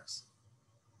resource.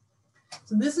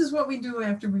 So this is what we do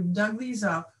after we've dug these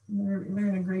up. They're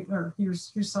in a great, or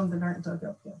here's some that aren't dug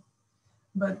up yet.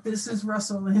 But this is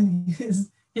Russell in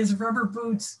his rubber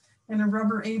boots and a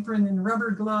rubber apron and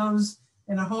rubber gloves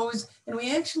and a hose. And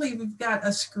we've got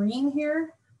a screen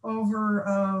here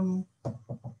over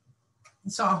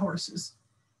sawhorses.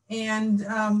 And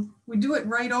we do it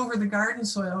right over the garden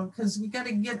soil because we got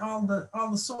to get all the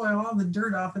soil, all the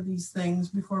dirt off of these things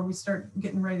before we start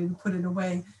getting ready to put it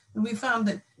away. And we found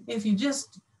that if you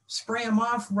just spray them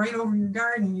off right over your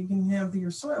garden, you can have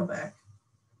your soil back.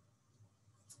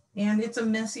 And it's a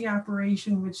messy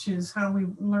operation, which is how we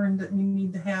learned that we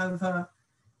need to have the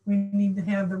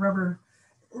rubber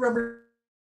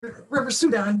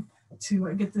suit on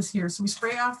to get this here. So we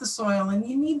spray off the soil, and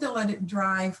you need to let it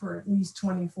dry for at least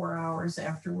 24 hours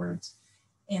afterwards.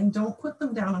 And don't put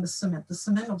them down on the cement. The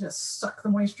cement will just suck the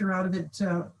moisture out of it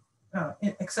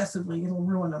excessively. It'll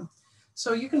ruin them.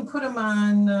 So you can put them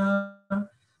on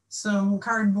some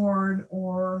cardboard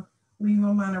or leave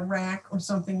them on a rack or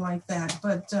something like that.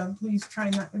 But please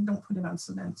don't put it on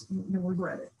cement. You'll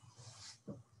regret it.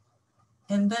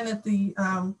 And then at the,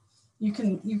 you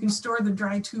can store the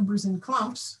dry tubers in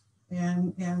clumps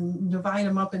and divide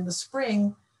them up in the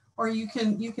spring, or you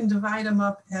can divide them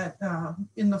up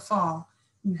in the fall.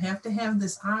 You have to have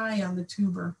this eye on the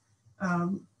tuber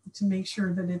to make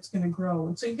sure that it's going to grow.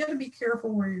 And so you got to be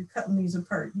careful where you're cutting these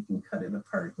apart. You can cut it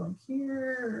apart like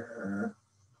here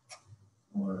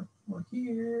or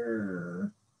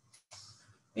here,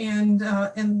 and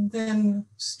then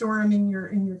store them in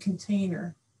your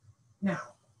container. Now,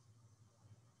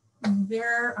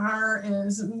 there are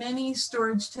as many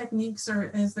storage techniques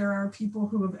as there are people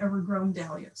who have ever grown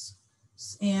dahlias.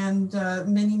 And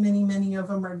many of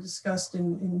them are discussed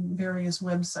in various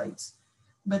websites.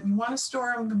 But you want to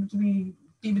store them to be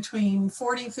between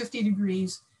 40 and 50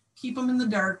 degrees, keep them in the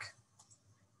dark,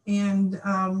 and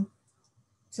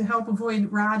to help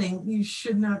avoid rotting, you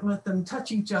should not let them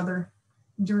touch each other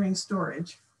during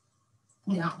storage.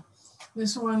 Now,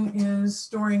 this one is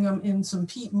storing them in some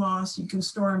peat moss. You can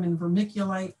store them in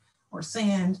vermiculite or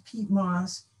sand, peat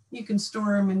moss. You can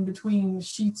store them in between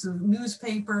sheets of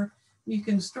newspaper. You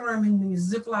can store them in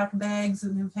these Ziploc bags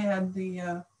that have had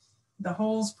the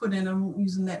holes put in them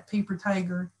using that paper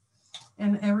tiger.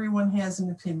 And everyone has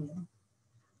an opinion.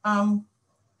 Oh,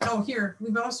 here,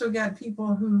 we've also got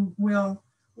people who will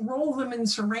roll them in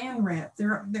saran wrap.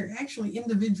 They're actually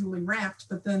individually wrapped,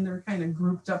 but then they're kind of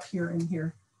grouped up here and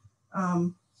here.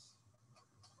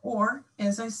 Or,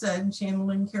 as I said,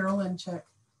 channeling Carol Lenchek,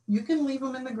 you can leave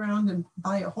them in the ground and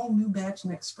buy a whole new batch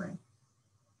next spring.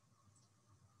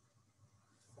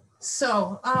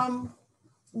 So,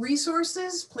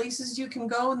 resources, places you can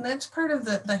go, and that's part of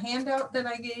the handout that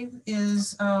I gave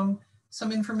is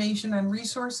some information on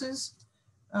resources.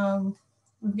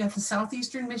 We've got the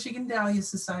Southeastern Michigan Dahlia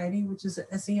Society, which is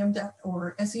at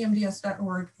sem.org,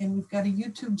 semds.org, and we've got a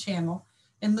YouTube channel,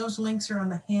 and those links are on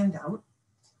the handout.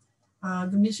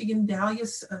 The Michigan Dahlia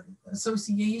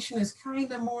Association is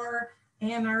kind of more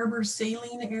Ann Arbor,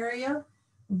 Saline area,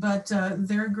 but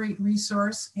they're a great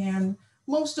resource. And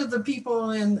most of the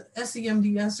people in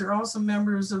SEMDS are also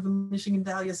members of the Michigan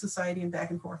Dahlia Society and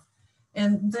back and forth.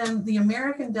 And then the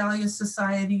American Dahlia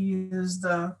Society is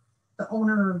the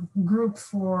owner group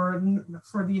for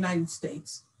the United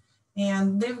States.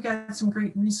 And they've got some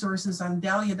great resources on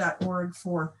dahlia.org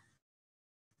for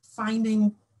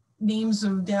finding names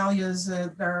of dahlias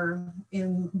that are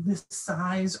in this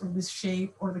size or this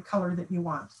shape or the color that you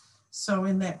want. So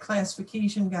in that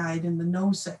classification guide in the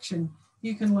no section,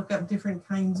 you can look up different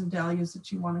kinds of dahlias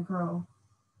that you want to grow.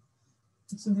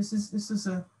 So this is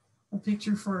a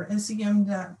picture for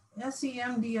semds.org,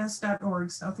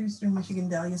 Southeastern Michigan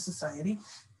Dahlia Society.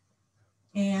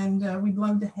 And we'd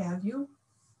love to have you.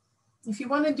 If you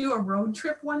want to do a road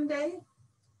trip one day,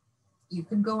 you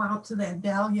could go out to that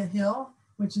Dahlia Hill,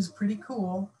 which is pretty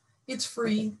cool. It's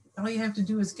free. All you have to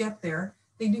do is get there.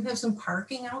 They do have some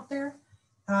parking out there,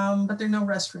 but there are no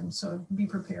restrooms, so be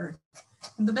prepared.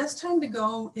 And the best time to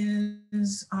go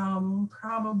is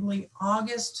probably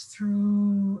August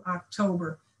through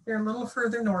October. They're a little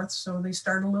further north, so they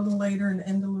start a little later and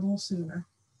end a little sooner.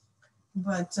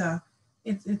 But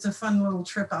it's a fun little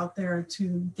trip out there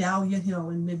to Dahlia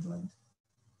Hill in Midland.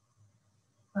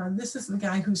 This is the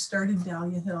guy who started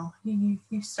Dahlia Hill. He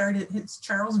started, it's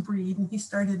Charles Breed, and he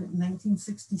started it in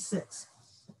 1966.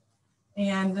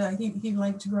 And he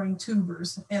liked growing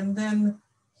tubers. And then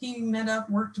he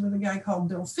worked with a guy called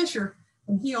Bill Fisher,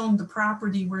 and he owned the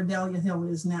property where Dahlia Hill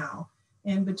is now.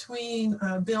 And between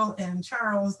Bill and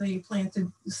Charles, they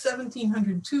planted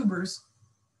 1,700 tubers.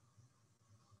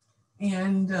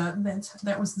 And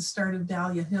that was the start of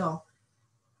Dahlia Hill.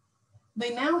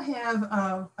 They now have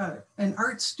an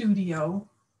art studio.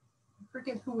 I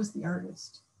forget who was the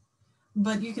artist,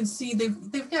 but you can see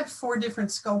they've got 4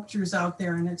 different sculptures out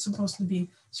there, and it's supposed to be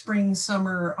spring,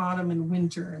 summer, autumn, and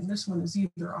winter. And this one is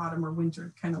either autumn or winter.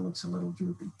 It kind of looks a little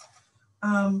droopy.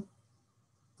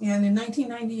 And in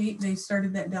 1998, they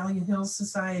started that Dahlia Hills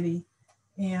Society,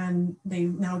 and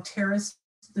they've now terraced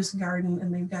this garden,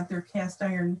 and they've got their cast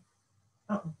iron.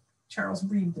 Oh, Charles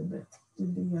Breed did the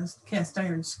cast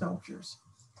iron sculptures.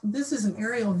 This is an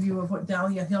aerial view of what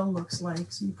Dahlia Hill looks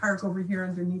like. So you park over here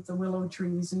underneath the willow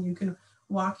trees, and you can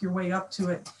walk your way up to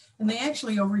it. And they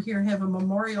actually over here have a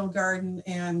memorial garden,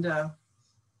 and I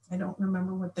don't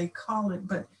remember what they call it,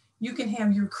 but you can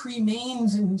have your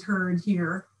cremains interred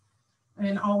here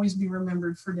and always be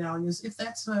remembered for dahlias if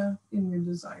that's in your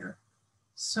desire.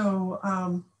 So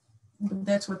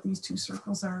that's what these 2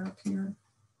 circles are up here.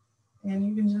 And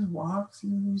you can just walk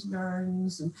through these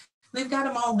gardens, and they've got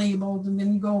them all labeled, and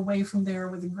then you go away from there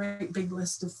with a great big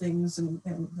list of things, and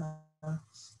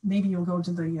maybe you'll go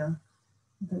to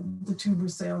the tuber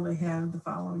sale they have the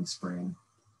following spring.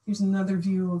 Here's another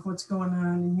view of what's going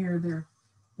on in here. They're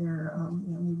you know,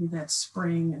 maybe that's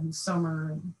spring and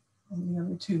summer and the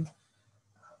other 2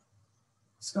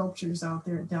 sculptures out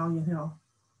there at Dahlia Hill.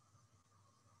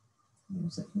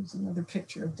 Here's another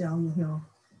picture of Dahlia Hill,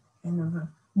 kind of a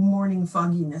morning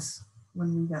fogginess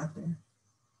when we got there.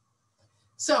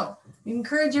 So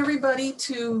encourage everybody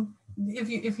to,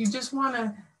 if you just want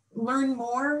to learn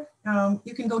more,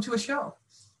 you can go to a show,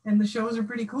 and the shows are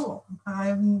pretty cool.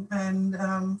 Some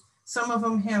of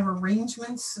them have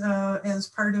arrangements as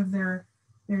part of their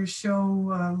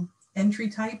show entry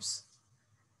types.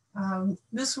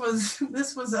 This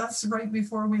was us right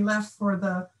before we left for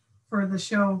the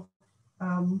show.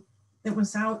 It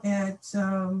was out at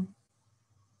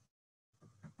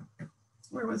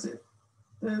where was it?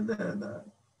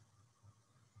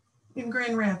 In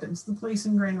Grand Rapids, the place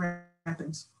in Grand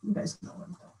Rapids. You guys know what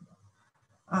I'm talking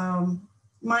about.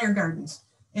 Meyer Gardens.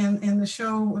 And the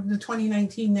show, the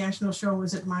 2019 national show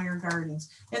was at Meyer Gardens.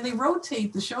 And they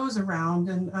rotate the shows around,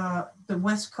 and the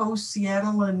West Coast,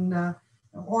 Seattle and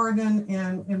Oregon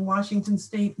and Washington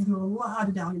State do a lot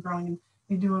of dahlia growing. And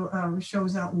they do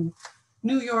shows out in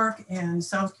New York and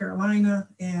South Carolina.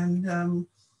 And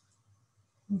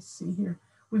let's see here.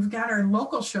 We've got our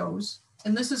local shows,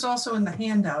 and this is also in the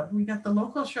handout. We got the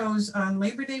local shows on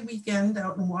Labor Day weekend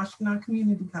out in Washtenaw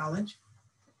Community College.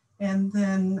 And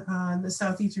then the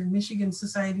Southeastern Michigan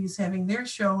Society is having their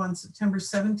show on September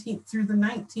 17th through the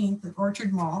 19th at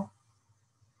Orchard Mall.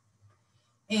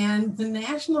 And the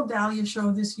National Dahlia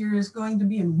Show this year is going to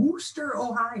be in Wooster,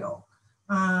 Ohio,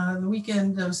 the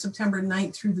weekend of September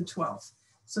 9th through the 12th.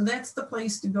 So that's the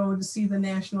place to go to see the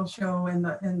national show and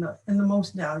the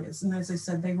most dahlias. And as I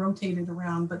said, they rotate it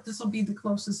around, but this will be the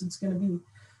closest it's going to be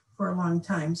for a long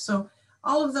time. So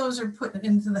all of those are put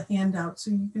into the handout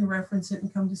so you can reference it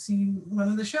and come to see one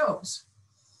of the shows.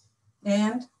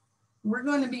 And we're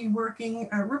going to be working,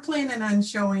 we're planning on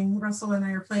showing, Russell and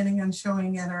I are planning on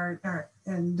showing at our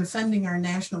and defending our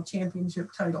national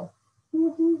championship title.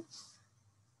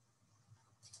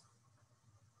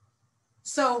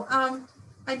 So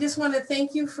I just want to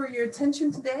thank you for your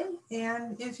attention today.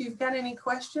 And if you've got any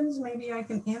questions, maybe I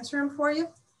can answer them for you.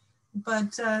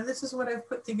 But this is what I've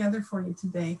put together for you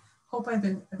today. Hope I've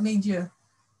made you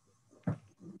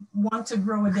want to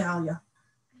grow a dahlia.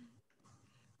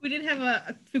 We did have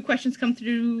a few questions come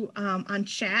through on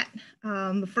chat.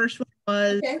 The first one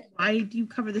was, okay, why do you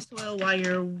cover the soil while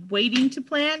you're waiting to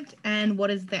plant? And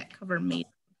what is that cover made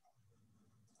of,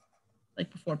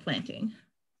 like before planting?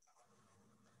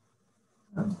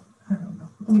 I don't know.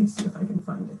 Let me see if I can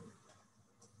find it.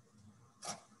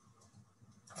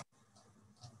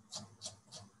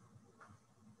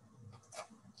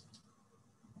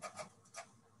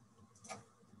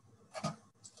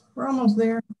 We're almost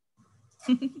there.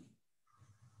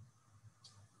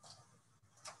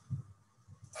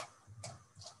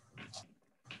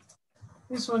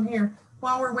 This one here,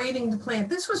 while we're waiting to plant.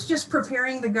 This was just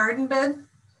preparing the garden bed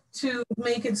to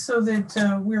make it so that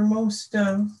we're most,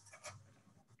 we're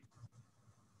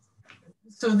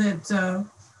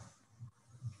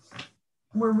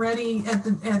ready at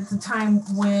the time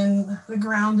when the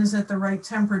ground is at the right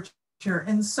temperature.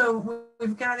 And so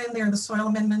we've got in there the soil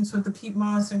amendments with the peat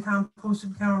moss and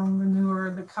composted cow manure,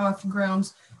 the cough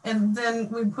grounds, and then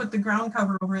we put the ground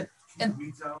cover over it and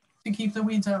to keep the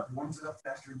weeds out. Warms it up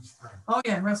faster in the spring. Oh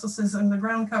yeah, Russell says on the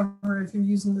ground cover, if you're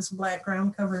using this black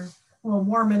ground cover, will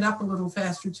warm it up a little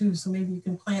faster too, so maybe you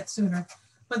can plant sooner.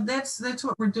 But that's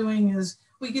what we're doing is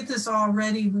we get this all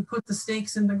ready, we put the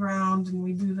stakes in the ground and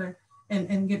we do the,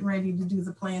 and get ready to do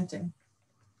the planting.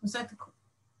 Was that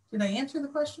did I answer the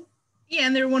question? Yeah,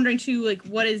 and they're wondering too, like,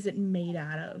 what is it made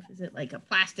out of? Is it like a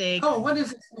plastic? Oh, what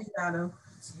is it made out of?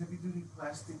 It's a heavy-duty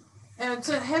plastic. And it's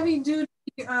a heavy-duty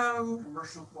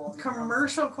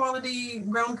commercial quality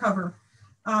ground cover.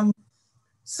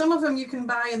 Some of them you can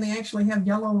buy and they actually have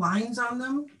yellow lines on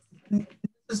them. This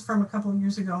is from a couple of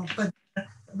years ago, but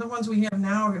the ones we have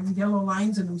now have yellow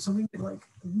lines in them, so we get like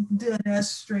dead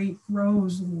straight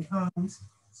rows. And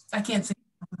I can't say.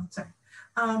 I'm sorry.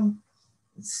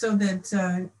 So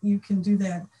that you can do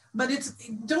that. But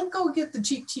don't go get the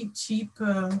cheap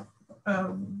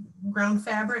ground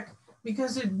fabric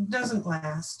because it doesn't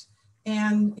last.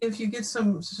 And if you get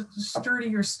some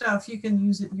sturdier stuff, you can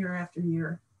use it year after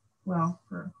year. Well,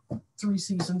 for 3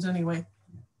 seasons anyway.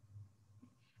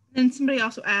 And somebody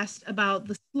also asked about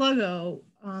the sluggo.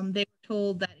 They were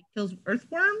told that it kills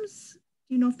earthworms.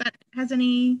 Do you know if that has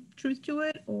any truth to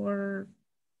it, or?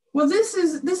 Well, this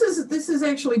is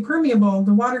actually permeable.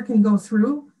 The water can go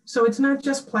through, so it's not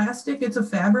just plastic. It's a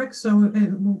fabric, so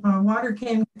water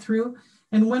can get through.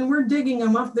 And when we're digging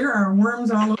them up, there are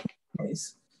worms all over the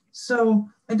place. So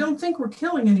I don't think we're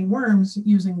killing any worms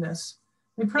using this.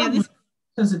 They probably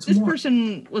because it's this warm.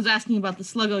 Person was asking about the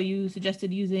sluggo you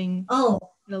suggested using. Oh,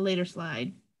 the later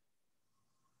slide.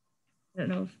 I don't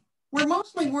know if We're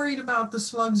mostly worried about the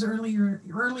slugs early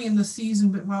in the season,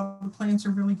 but while the plants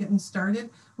are really getting started,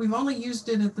 we've only used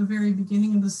it at the very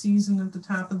beginning of the season at the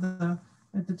top of the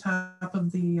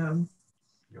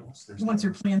once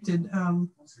they're planted on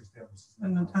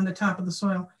the top of the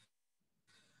soil.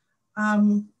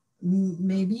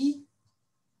 Maybe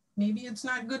it's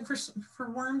not good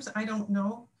for worms. I don't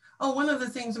know. Oh, one of the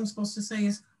things I'm supposed to say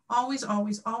is always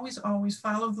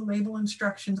follow the label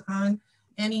instructions on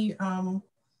any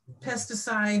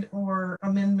pesticide or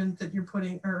amendment that you're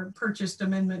putting, or purchased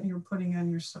amendment you're putting on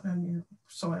your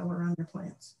soil or on your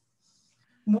plants.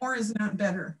 More is not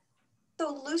better.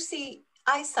 So Lucy,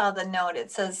 I saw the note.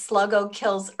 It says Sluggo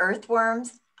kills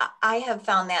earthworms. I have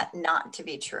found that not to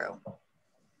be true.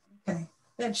 Okay,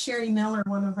 that's Sherry Miller,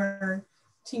 one of our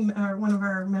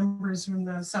members from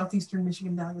the Southeastern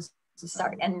Michigan Dahlias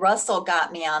Society. Sorry, and Russell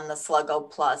got me on the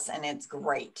Sluggo Plus, and it's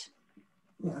great.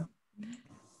 Yeah.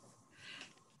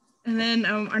 And then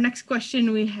our next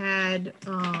question we had,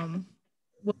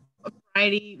 what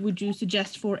variety would you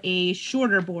suggest for a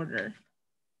shorter border?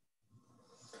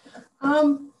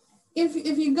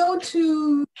 If you go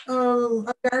to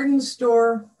a garden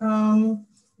store,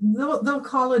 they'll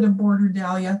call it a border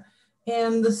dahlia.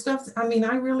 And the stuff, I mean,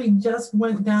 I really just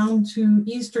went down to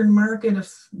Eastern Market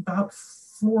about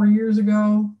 4 years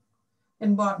ago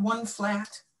and bought one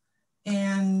flat,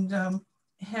 and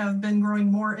have been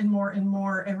growing more and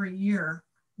more every year,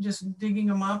 just digging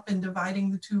them up and dividing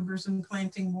the tubers and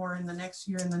planting more in the next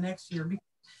year and the next year.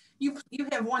 You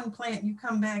have one plant, you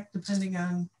come back, depending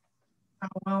on how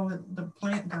well the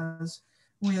plant does,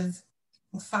 with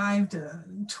 5 to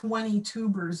 20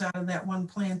 tubers out of that one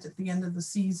plant at the end of the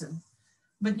season.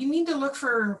 But you need to look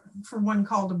for one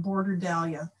called a border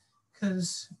dahlia,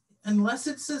 because unless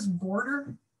it says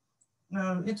border,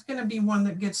 it's going to be one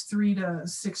that gets 3 to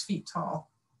 6 feet tall.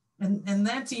 And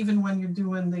that's even when you're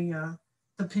doing the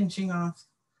pinching off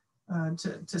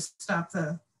to stop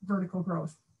the vertical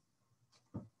growth.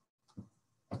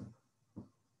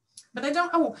 But I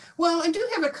don't, I do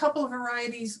have a couple of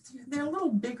varieties. They're a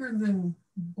little bigger than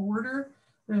border.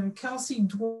 The Kelsey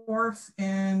Dwarf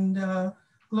and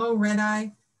Low Red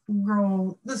Eye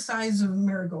grow the size of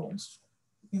marigolds.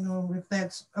 You know, if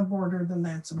that's a border, then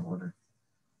that's a border.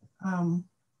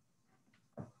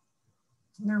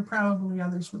 There are probably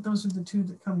others, but those are the two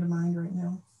that come to mind right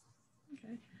now.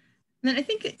 Okay. And then I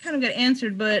think it kind of got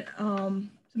answered, but somebody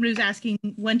was asking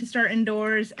when to start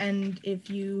indoors and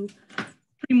if you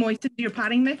pre-moistened your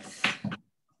potting mix.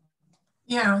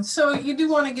 Yeah, so you do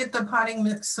want to get the potting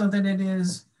mix so that it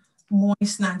is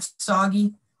moist, not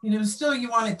soggy. You know, still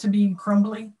you want it to be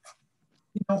crumbly.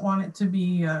 You don't want it to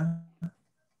be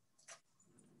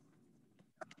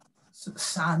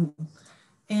sodden.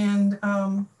 And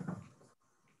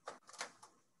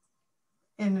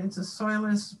it's a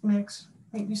soilless mix.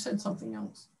 Wait, you said something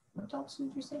else. What else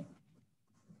did you say?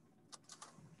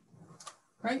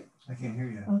 Right? I can't hear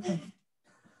you. Okay.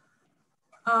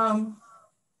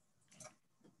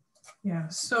 Yeah,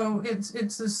 so it's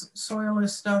this soilless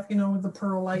stuff, you know, with the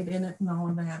perlite in it and all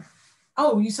of that.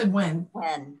 Oh, you said when?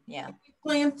 When, yeah. We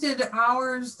planted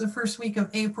ours the first week of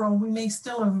April. We may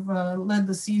still have led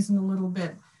the season a little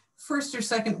bit. First or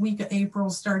second week of April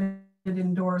started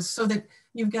indoors, so that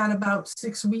you've got about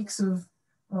 6 weeks of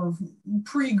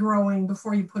pre-growing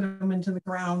before you put them into the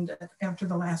ground after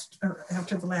the last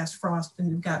frost, and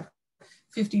you've got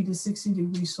 50 to 60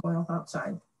 degree soil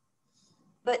outside.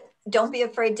 But don't be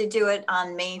afraid to do it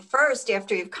on May 1st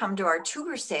after you've come to our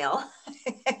tuber sale.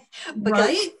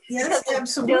 Right? Yes,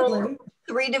 absolutely.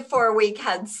 3 to 4 week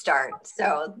head start.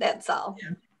 So that's all.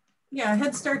 Yeah,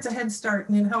 head start's a head start,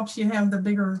 and it helps you have the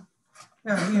bigger,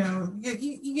 you know,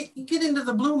 you get into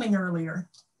the blooming earlier,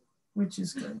 which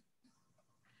is good.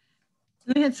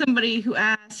 We had somebody who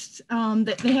asked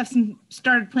that they have some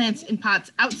started plants in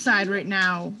pots outside right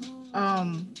now.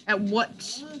 At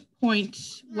what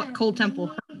point, what cold temp will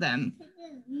hurt them?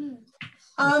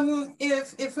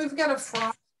 If we've got a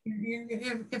frost,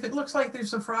 if it looks like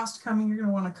there's a frost coming, you're going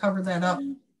to want to cover that up,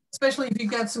 especially if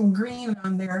you've got some green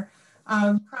on there.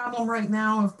 Problem right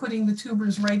now of putting the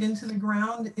tubers right into the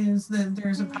ground is that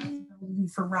there's a possibility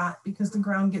for rot, because the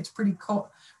ground gets pretty cold,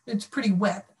 it's pretty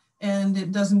wet, and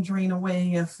it doesn't drain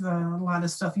away if a lot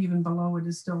of stuff even below it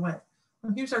is still wet.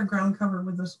 Well, here's our ground cover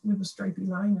with a stripy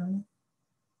line on it.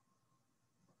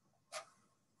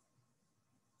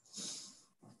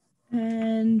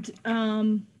 And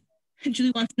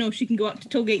Julie wants to know if she can go out to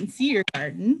Tollgate and see your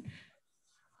garden.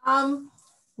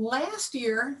 Last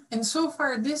year, and so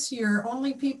far this year,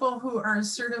 only people who are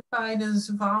certified as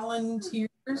volunteers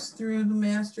through the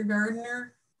Master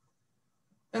Gardener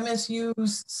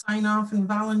MSU's sign off and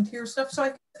volunteer stuff. So I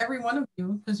guess every one of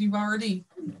you, because you've already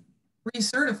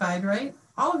recertified, right?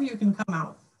 All of you can come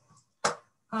out.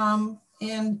 And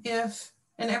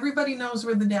everybody knows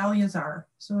where the Dahlias are.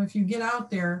 So if you get out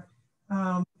there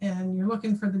and you're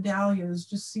looking for the Dahlias,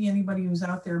 just see anybody who's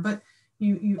out there. But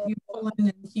you pull in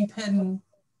and keep heading.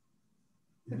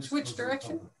 Which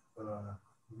direction?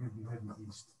 Heading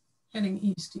east. Heading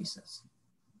east, he says.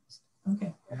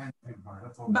 Okay. Behind the pig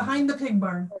barn. Behind the pig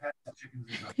barn.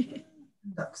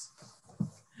 Ducks.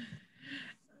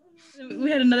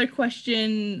 We had another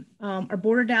question. Are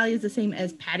border dahlias the same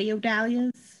as patio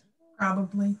dahlias?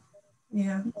 Probably,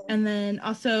 yeah. And then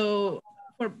also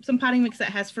for some potting mix that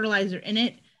has fertilizer in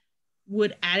it,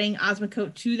 would adding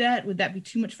Osmocote to that, would that be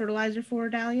too much fertilizer for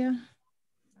a dahlia?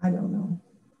 I don't know.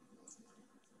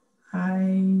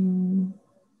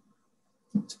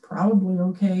 It's probably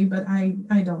okay, but I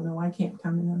don't know. I can't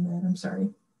comment on that. I'm sorry.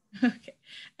 Okay.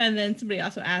 And then somebody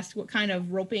also asked what kind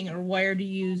of roping or wire to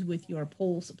use with your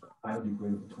pole support.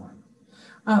 Biodegradable twine.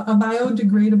 A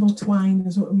biodegradable twine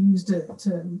is what we use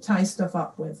to tie stuff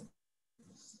up with.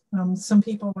 Some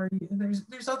people are,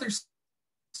 there's other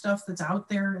stuff that's out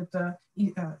there at the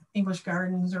English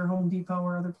Gardens or Home Depot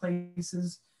or other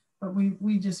places, but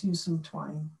we just use some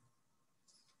twine.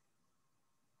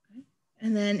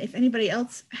 And then if anybody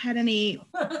else had any.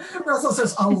 Russell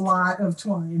says a lot of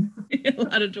twine. A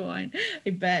lot of twine, I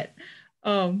bet.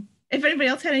 If anybody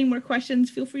else had any more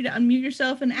questions, feel free to unmute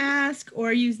yourself and ask,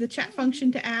 or use the chat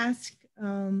function to ask.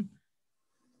 And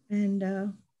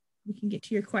we can get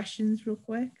to your questions real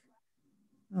quick.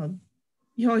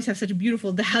 You always have such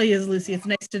beautiful dahlias, Lucy. It's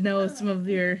nice to know some of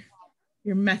your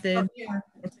method. Oh, yeah.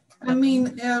 I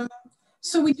mean,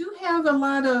 so we do have a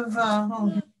lot of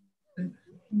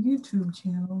YouTube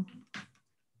channel.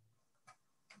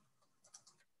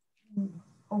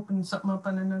 Open something up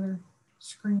on another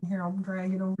screen here. I'll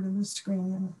drag it over to this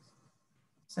screen in a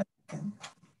second.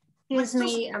 Excuse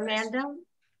me, Amanda?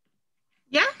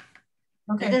 Yeah?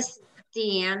 Okay. This is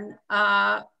Deanne.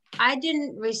 I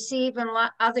didn't receive, and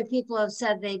other people have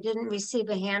said they didn't receive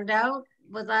a handout.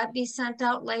 Will that be sent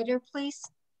out later, please?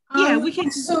 Yeah, we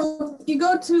can. So you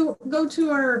go to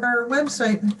our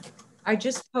website. I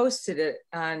just posted it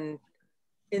in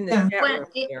the chat room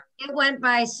here. It went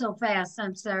by so fast.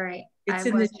 I'm sorry. It's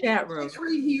in the chat room. It's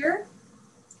right here.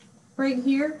 Right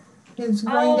here. It's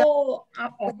going down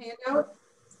the handout.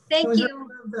 Thank you.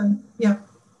 Yeah.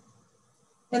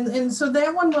 And so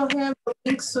that one will have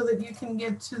links so that you can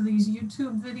get to these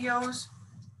YouTube videos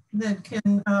that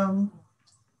can,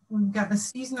 we've got a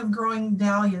season of growing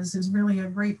dahlias is really a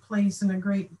great place and a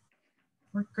great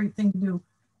thing to do.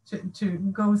 To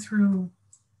go through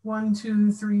 1,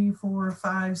 2, 3, 4,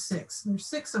 5, 6. There's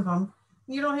 6 of them.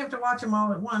 You don't have to watch them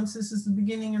all at once. This is the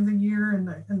beginning of the year and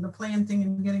the planting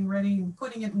and getting ready and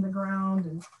putting it in the ground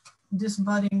and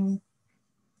disbudding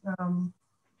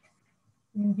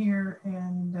in here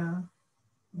and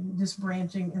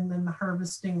disbranching and then the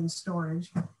harvesting and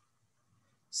storage.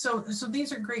 So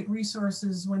these are great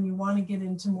resources when you want to get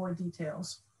into more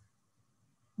details.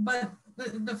 But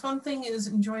the fun thing is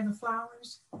enjoy the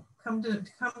flowers. Come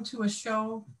to a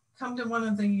show. Come to one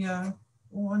of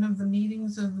the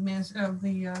meetings of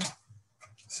the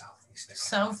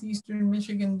Southeastern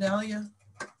Michigan Dahlia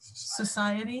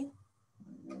Society.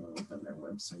 I'll open their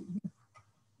website here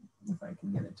if I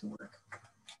can get it to work.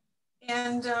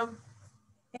 And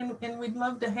we'd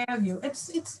love to have you.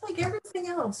 It's like everything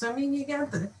else. I mean,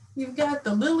 you've got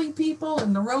the lily people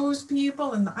and the rose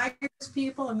people and the iris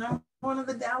people, and I'm one of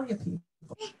the dahlia people.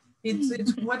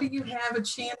 It's what do you have a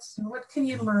chance and what can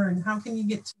you learn? How can you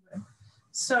get to it?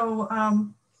 So,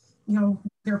 you know,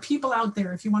 there are people out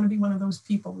there. If you want to be one of those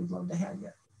people, we'd love to have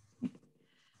you.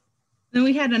 Then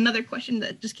we had another question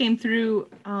that just came through.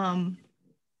 Any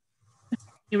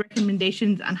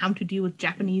recommendations on how to deal with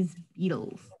Japanese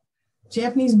beetles?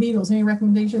 Japanese beetles, any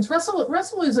recommendations?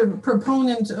 Russell is a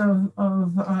proponent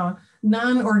of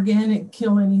non-organic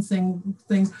kill anything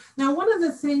things. Now, one of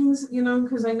the things, you know,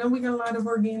 because I know we got a lot of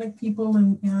organic people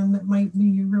and that might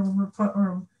be real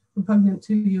repugnant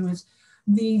to you, is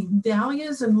the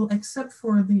dahlias, and except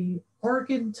for the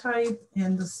orchid type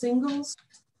and the singles,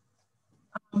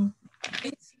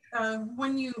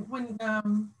 when you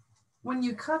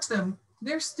cut them,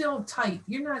 they're still tight.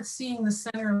 You're not seeing the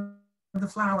center of the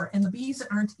flower, and the bees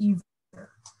aren't either.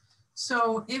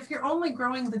 So if you're only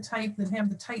growing the type that have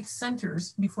the tight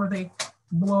centers before they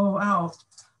blow out,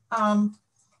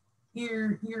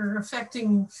 you're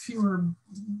affecting fewer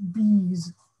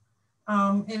bees.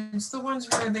 And it's the ones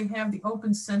where they have the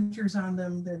open centers on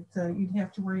them that you'd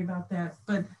have to worry about that.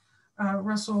 But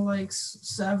Russell likes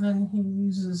 7. He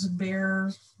uses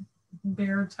bear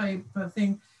type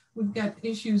thing. We've got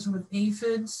issues with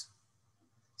aphids,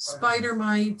 spider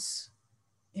mites,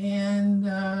 and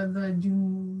the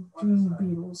June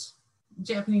beetles,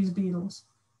 Japanese beetles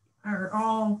are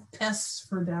all pests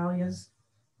for dahlias.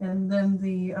 And then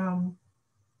the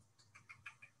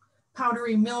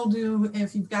powdery mildew,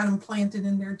 if you've got them planted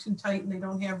in there too tight and they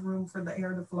don't have room for the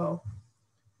air to flow.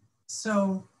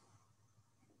 So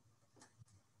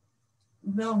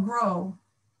they'll grow.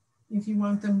 If you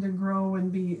want them to grow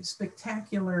and be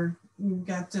spectacular, you've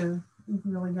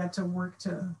really got to work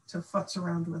to futz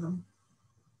around with them.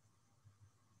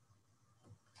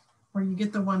 Or you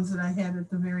get the ones that I had at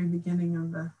the very beginning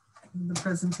of the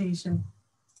presentation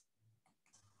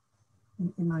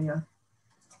in my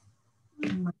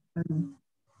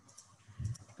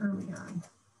early on.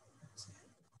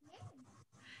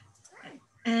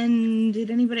 And did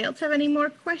anybody else have any more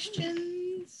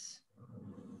questions?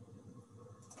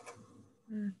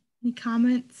 Any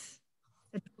comments?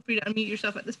 Feel free to unmute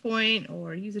yourself at this point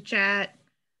or use a chat.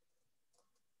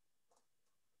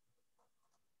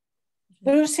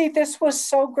 Lucy, this was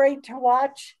so great to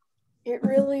watch. It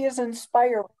really is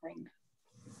inspiring.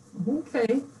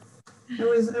 Okay. I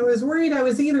was worried I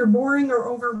was either boring or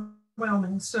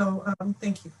overwhelming, so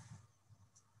thank you.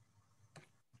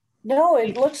 No,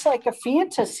 it looks like a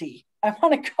fantasy. I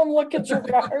want to come look at your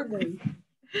garden.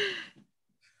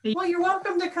 Well, you're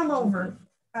welcome to come over.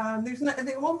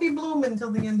 They won't be blooming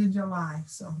until the end of July,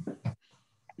 so.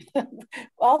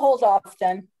 I'll hold off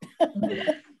then.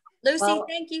 Lucy, well,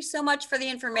 thank you so much for the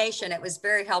information. It was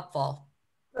very helpful.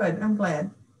 Good, I'm glad.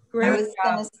 I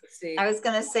was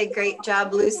gonna say great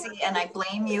job, Lucy, and I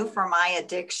blame you for my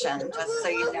addiction, just so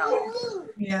you know.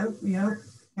 Yeah.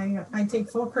 I take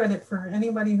full credit for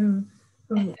anybody who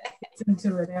gets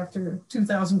into it after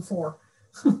 2004.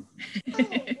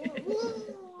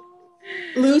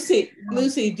 Lucy,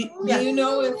 do you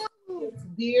know if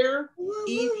deer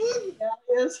eat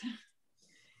dahlias?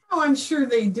 Oh, I'm sure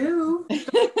they do.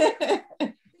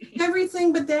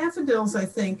 Everything but daffodils, I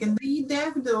think, and they eat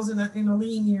daffodils in a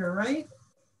lean year, right?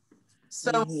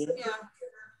 So yeah,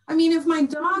 I mean, if my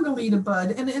dog will eat a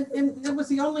bud, and it was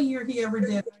the only year he ever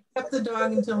did. I kept the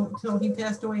dog until he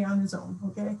passed away on his own.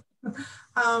 Okay.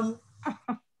 I'm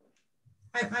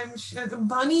sure the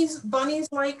bunnies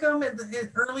like them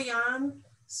early on,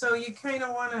 so you kind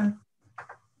of want to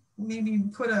maybe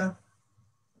put a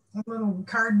little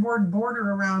cardboard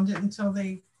border around it until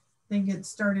they get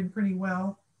started pretty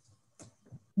well.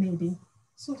 Maybe.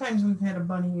 Sometimes we've had a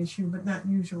bunny issue, but not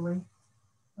usually.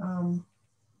 The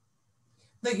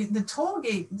toll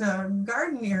gate, the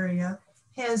garden area,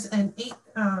 has an 8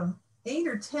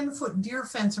 or 10 foot deer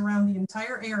fence around the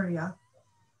entire area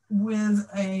with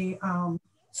a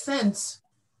fence,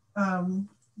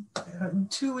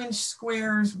 2-inch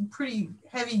squares, pretty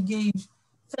heavy gauge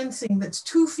fencing that's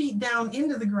 2 feet down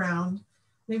into the ground.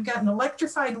 They've got an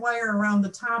electrified wire around the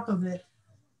top of it,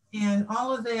 and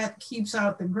all of that keeps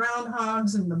out the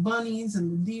groundhogs and the bunnies and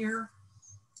the deer.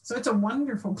 So it's a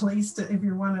wonderful place to, if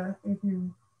you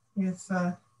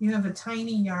have a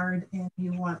tiny yard and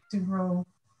you want to grow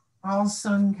all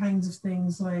sun kinds of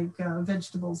things like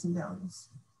vegetables and dahlias.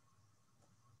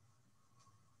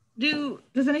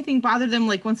 Does anything bother them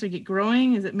like once they get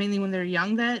growing? Is it mainly when they're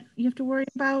young that you have to worry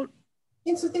about?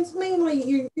 It's mainly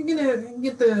you're gonna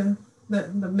get the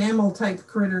mammal type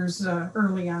critters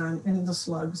early on, and the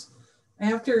slugs.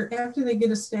 After they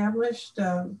get established,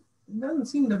 it doesn't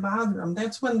seem to bother them.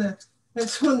 That's when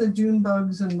the June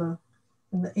bugs and the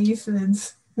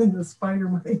aphids and the spider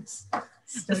mites.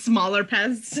 The smaller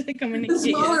pests coming to the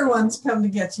smaller ones come to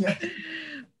get you.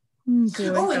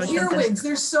 Boy, and earwigs,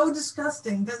 they're so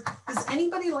disgusting. Does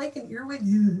anybody like an earwig?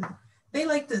 They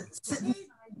like to sit inside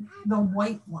the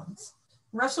white ones.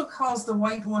 Russell calls the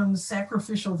white ones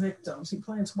sacrificial victims. He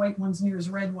plants white ones near his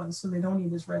red ones so they don't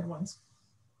eat his red ones.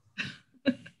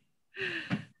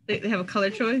 They have a color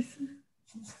choice?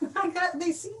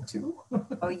 They seem to.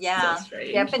 Oh yeah,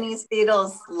 Japanese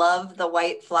beetles love the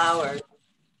white flowers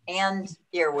and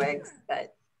earwigs,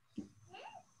 but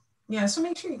yeah, so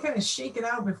make sure you kind of shake it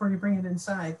out before you bring it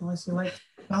inside, unless you like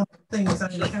things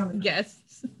on your counter.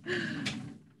 Yes.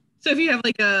 So if you have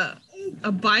like a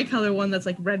bicolor one that's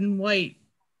like red and white,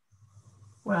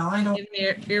 well, I don't.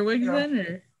 Earwigs then,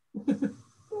 or?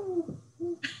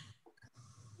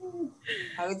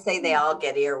 I would say they all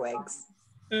get earwigs.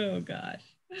 Oh gosh.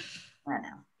 I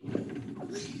know.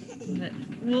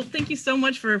 Well, thank you so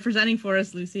much for presenting for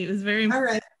us, Lucy. It was very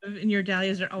impressive, and your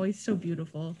dahlias are always so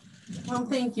beautiful. Well,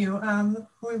 thank you.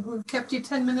 We've kept you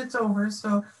 10 minutes over,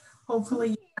 so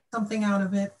hopefully you get something out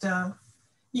of it.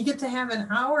 You get to have an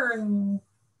hour and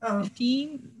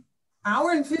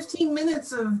 15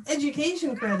 minutes of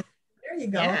education credit. There you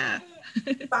go. Yeah.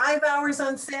 5 hours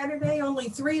on Saturday, only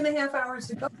 3.5 hours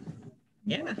to go.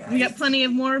 Yeah, we got plenty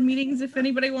of more meetings if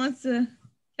anybody wants to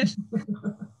catch.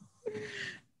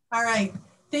 All right.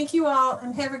 Thank you all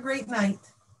and have a great night.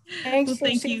 Thanks, Well,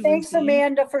 thank Lucy. you, Thanks, Lucy.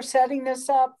 Amanda, for setting this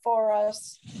up for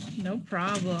us. No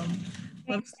problem.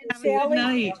 Thanks, Have a good Sally.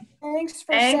 night. Thanks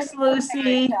for Thanks, sending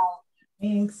Lucy. out.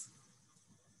 Thanks.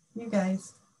 You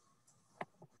guys.